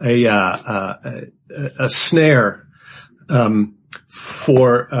snare,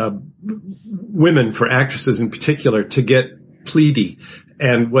 for, women, for actresses in particular, to get pleady.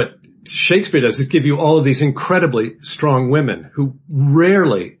 And what Shakespeare does is give you all of these incredibly strong women who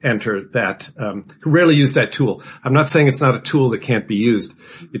rarely enter that, who rarely use that tool. I'm not saying it's not a tool that can't be used.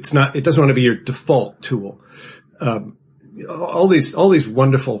 It doesn't want to be your default tool. All these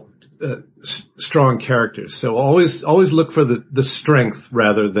wonderful, strong characters. So always look for the strength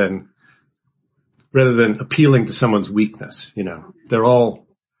rather than appealing to someone's weakness. You know, they're all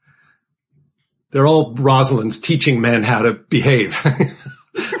Rosalind's teaching men how to behave.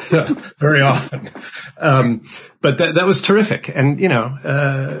 Very often. But that was terrific. And, you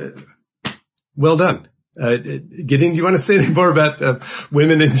know, well done. Gideon, do you want to say anything more about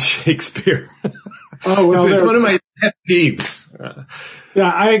women in Shakespeare? Oh, well, it's one of my pet peeves.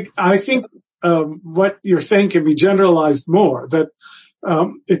 Yeah, I think what you're saying can be generalized more, that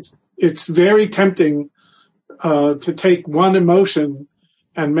it's very tempting to take one emotion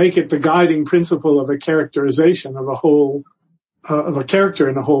and make it the guiding principle of a characterization of a character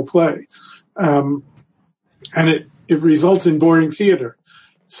in a whole play. And it results in boring theater.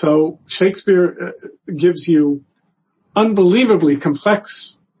 So Shakespeare gives you unbelievably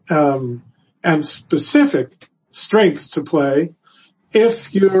complex and specific strengths to play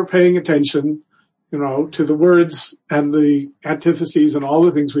if you're paying attention, you know, to the words and the antitheses and all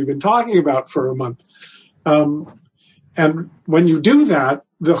the things we've been talking about for a month. And when you do that,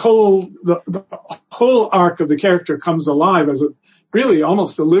 the whole arc of the character comes alive as really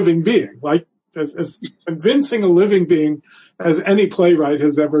almost a living being, like as convincing a living being as any playwright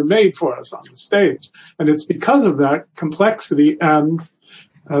has ever made for us on the stage. And it's because of that complexity and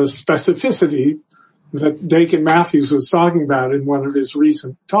specificity that Dakin Matthews was talking about in one of his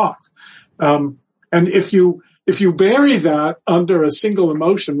recent talks. And if you bury that under a single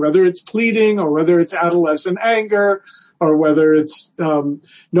emotion, whether it's pleading or whether it's adolescent anger or whether it's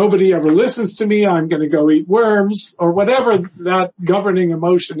nobody ever listens to me, I'm going to go eat worms, or whatever that governing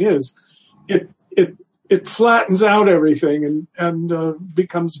emotion is, it flattens out everything and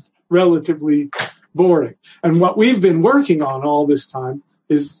becomes relatively boring. And what we've been working on all this time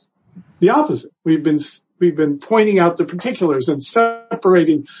is the opposite. We've been pointing out the particulars and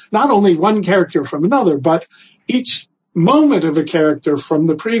separating not only one character from another, but each moment of a character from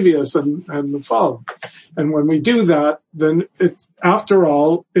the previous and the following. And when we do that, then after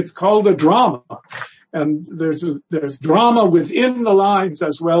all, it's called a drama. And there's drama within the lines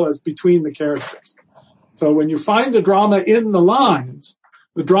as well as between the characters. So when you find the drama in the lines,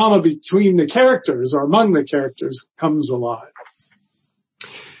 the drama between the characters or among the characters comes alive.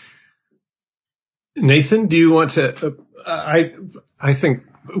 Nathan, do you want to, I think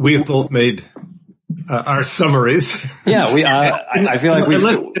we have both made our summaries. Yeah, I feel like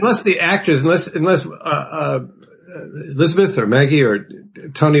unless the actors, unless Elizabeth or Maggie or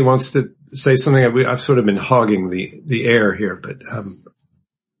Tony wants to say something, I've sort of been hogging the air here, but,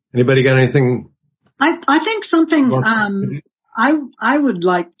 anybody got anything? I think something, I would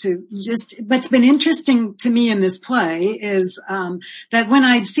like to what's been interesting to me in this play is, that when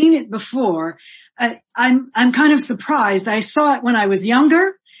I'd seen it before, I'm kind of surprised. I saw it when I was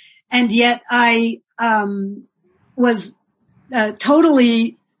younger, and yet I, was,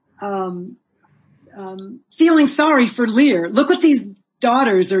 totally, feeling sorry for Lear. Look what these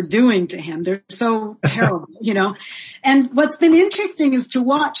daughters are doing to him. They're so terrible, you know. And what's been interesting is to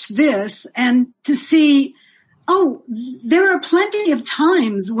watch this and to see, oh, there are plenty of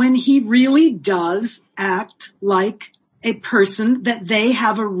times when he really does act like a person that they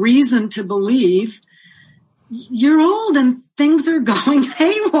have a reason to believe you're old and things are going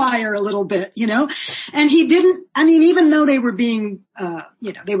haywire a little bit, you know. And he didn't, I mean, even though they were being,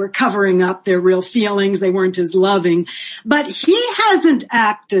 they were covering up their real feelings, they weren't as loving, but he hasn't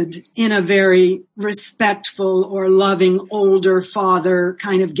acted in a very respectful or loving older father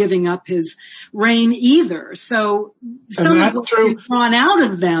kind of giving up his reign either. So some of what we've drawn out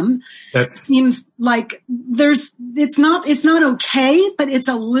of them seems like it's not okay, but it's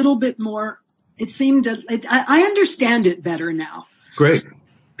a little bit more. It seemed I understand it better now. Great.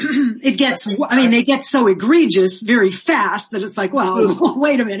 they get so egregious very fast that it's like, well,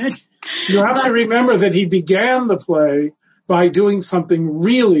 wait a minute. You have to remember that he began the play by doing something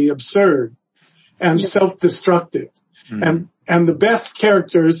really absurd and self-destructive. And the best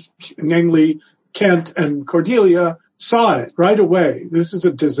characters, namely Kent and Cordelia, saw it right away. This is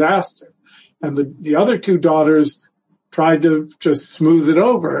a disaster. And the other two daughters tried to just smooth it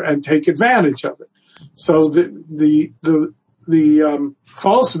over and take advantage of it. So the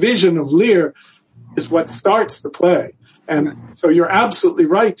false vision of Lear is what starts the play. And so you're absolutely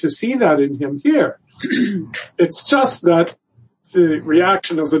right to see that in him here. It's just that the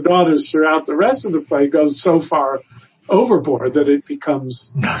reaction of the daughters throughout the rest of the play goes so far overboard that it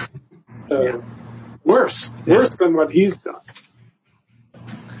becomes worse than what he's done.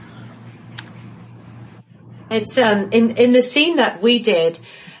 It's in the scene that we did,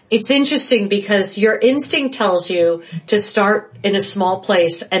 it's interesting because your instinct tells you to start in a small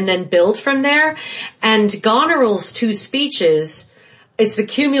place and then build from there. And Goneril's two speeches, it's the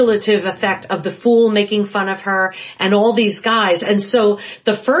cumulative effect of the fool making fun of her and all these guys. And so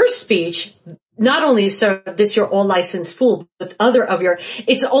the first speech, not only so this you're all licensed fool, but other of your,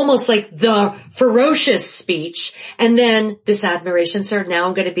 it's almost like the ferocious speech. And then this admiration, sir, now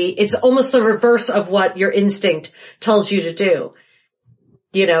I'm going to be, it's almost the reverse of what your instinct tells you to do.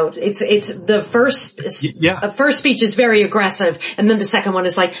 You know, it's the first speech is very aggressive. And then the second one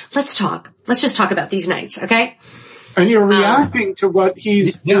is like, let's just talk about these nights. Okay. And you're reacting to what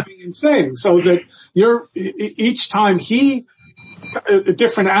he's doing and saying, so that each time a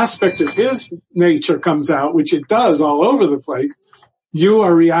different aspect of his nature comes out, which it does all over the place, you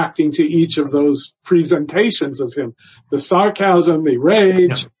are reacting to each of those presentations of him. The sarcasm, the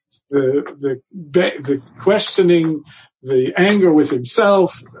rage, the questioning, the anger with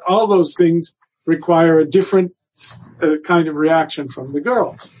himself, all those things require a different kind of reaction from the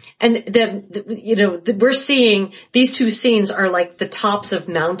girls. And we're seeing these two scenes are like the tops of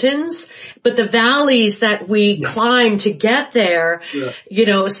mountains, but the valleys that we climb to get there,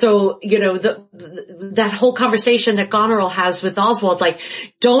 that whole conversation that Goneril has with Oswald, like,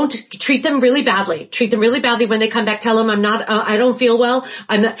 don't treat them really badly. Treat them really badly when they come back. Tell them I don't feel well.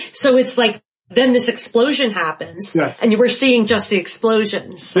 I'm not. So it's like, then this explosion happens, and we're seeing just the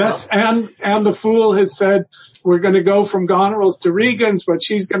explosions. So. Yes, and the fool has said, we're going to go from Goneril's to Regan's, but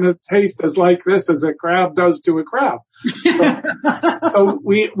she's going to taste as like this as a crab does to a crab. So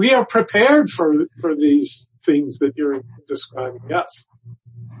we are prepared for these things that you're describing. Yes.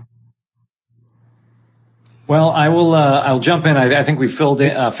 Well, I'll jump in. I think we filled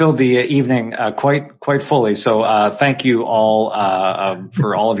the evening quite fully. So thank you all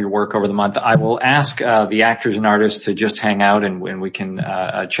for all of your work over the month. I will ask the actors and artists to just hang out and we can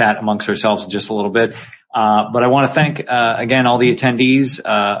chat amongst ourselves in just a little bit. But I want to thank again all the attendees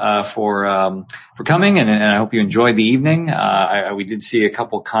for coming, and I hope you enjoyed the evening. We did see a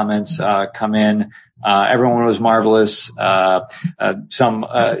couple comments come in. Everyone was marvelous. Some,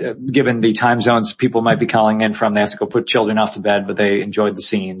 given the time zones people might be calling in from, they have to go put children off to bed, but they enjoyed the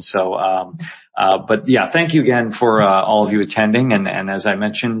scene. So, but yeah, thank you again for, all of you attending. And as I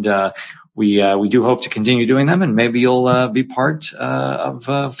mentioned, we do hope to continue doing them, and maybe you'll, be part,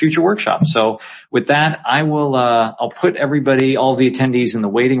 of, future workshops. So with that, I'll put all the attendees in the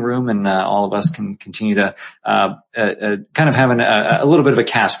waiting room, and, all of us can continue to, kind of have a little bit of a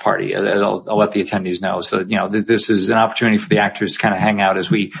cast party. I'll let the attendees know. So, this is an opportunity for the actors to kind of hang out as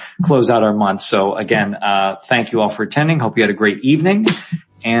we close out our month. So again, thank you all for attending. Hope you had a great evening.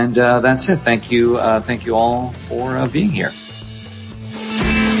 And, that's it. Thank you all for, being here.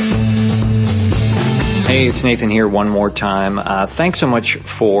 Hey, it's Nathan here one more time. Thanks so much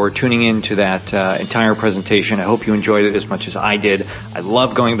for tuning in to that entire presentation. I hope you enjoyed it as much as I did. I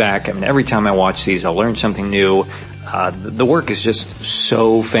love going back. I mean, every time I watch these, I'll learn something new. The work is just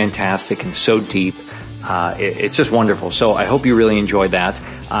so fantastic and so deep. It's just wonderful. So I hope you really enjoyed that.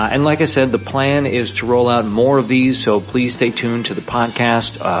 And like I said, the plan is to roll out more of these, so please stay tuned to the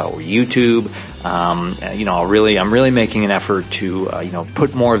podcast, or YouTube. I'm really making an effort to,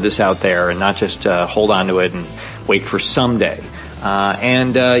 put more of this out there and not just, hold on to it and wait for someday.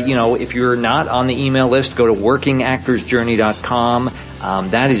 If you're not on the email list, go to workingactorsjourney.com.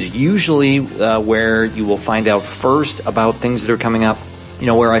 That is usually, where you will find out first about things that are coming up.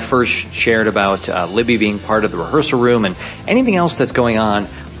 Where I first shared about Libby being part of the rehearsal room and anything else that's going on,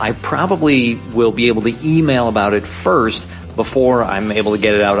 I probably will be able to email about it first before I'm able to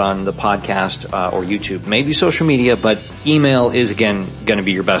get it out on the podcast or YouTube. Maybe social media, but email is, again, going to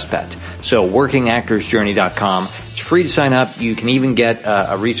be your best bet. So workingactorsjourney.com. It's free to sign up. You can even get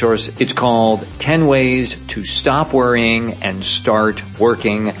a resource. It's called 10 Ways to Stop Worrying and Start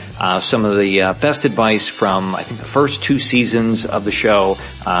Working. Some of the best advice from, I think, the first 2 seasons of the show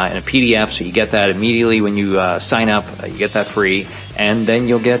in a PDF. So you get that immediately when you sign up. You get that free. And then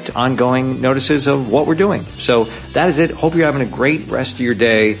you'll get ongoing notices of what we're doing. So that is it. Hope you're having a great rest of your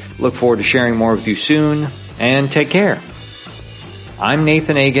day. Look forward to sharing more with you soon. And take care. I'm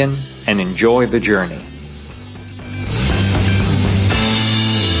Nathan Egan, and enjoy the journey.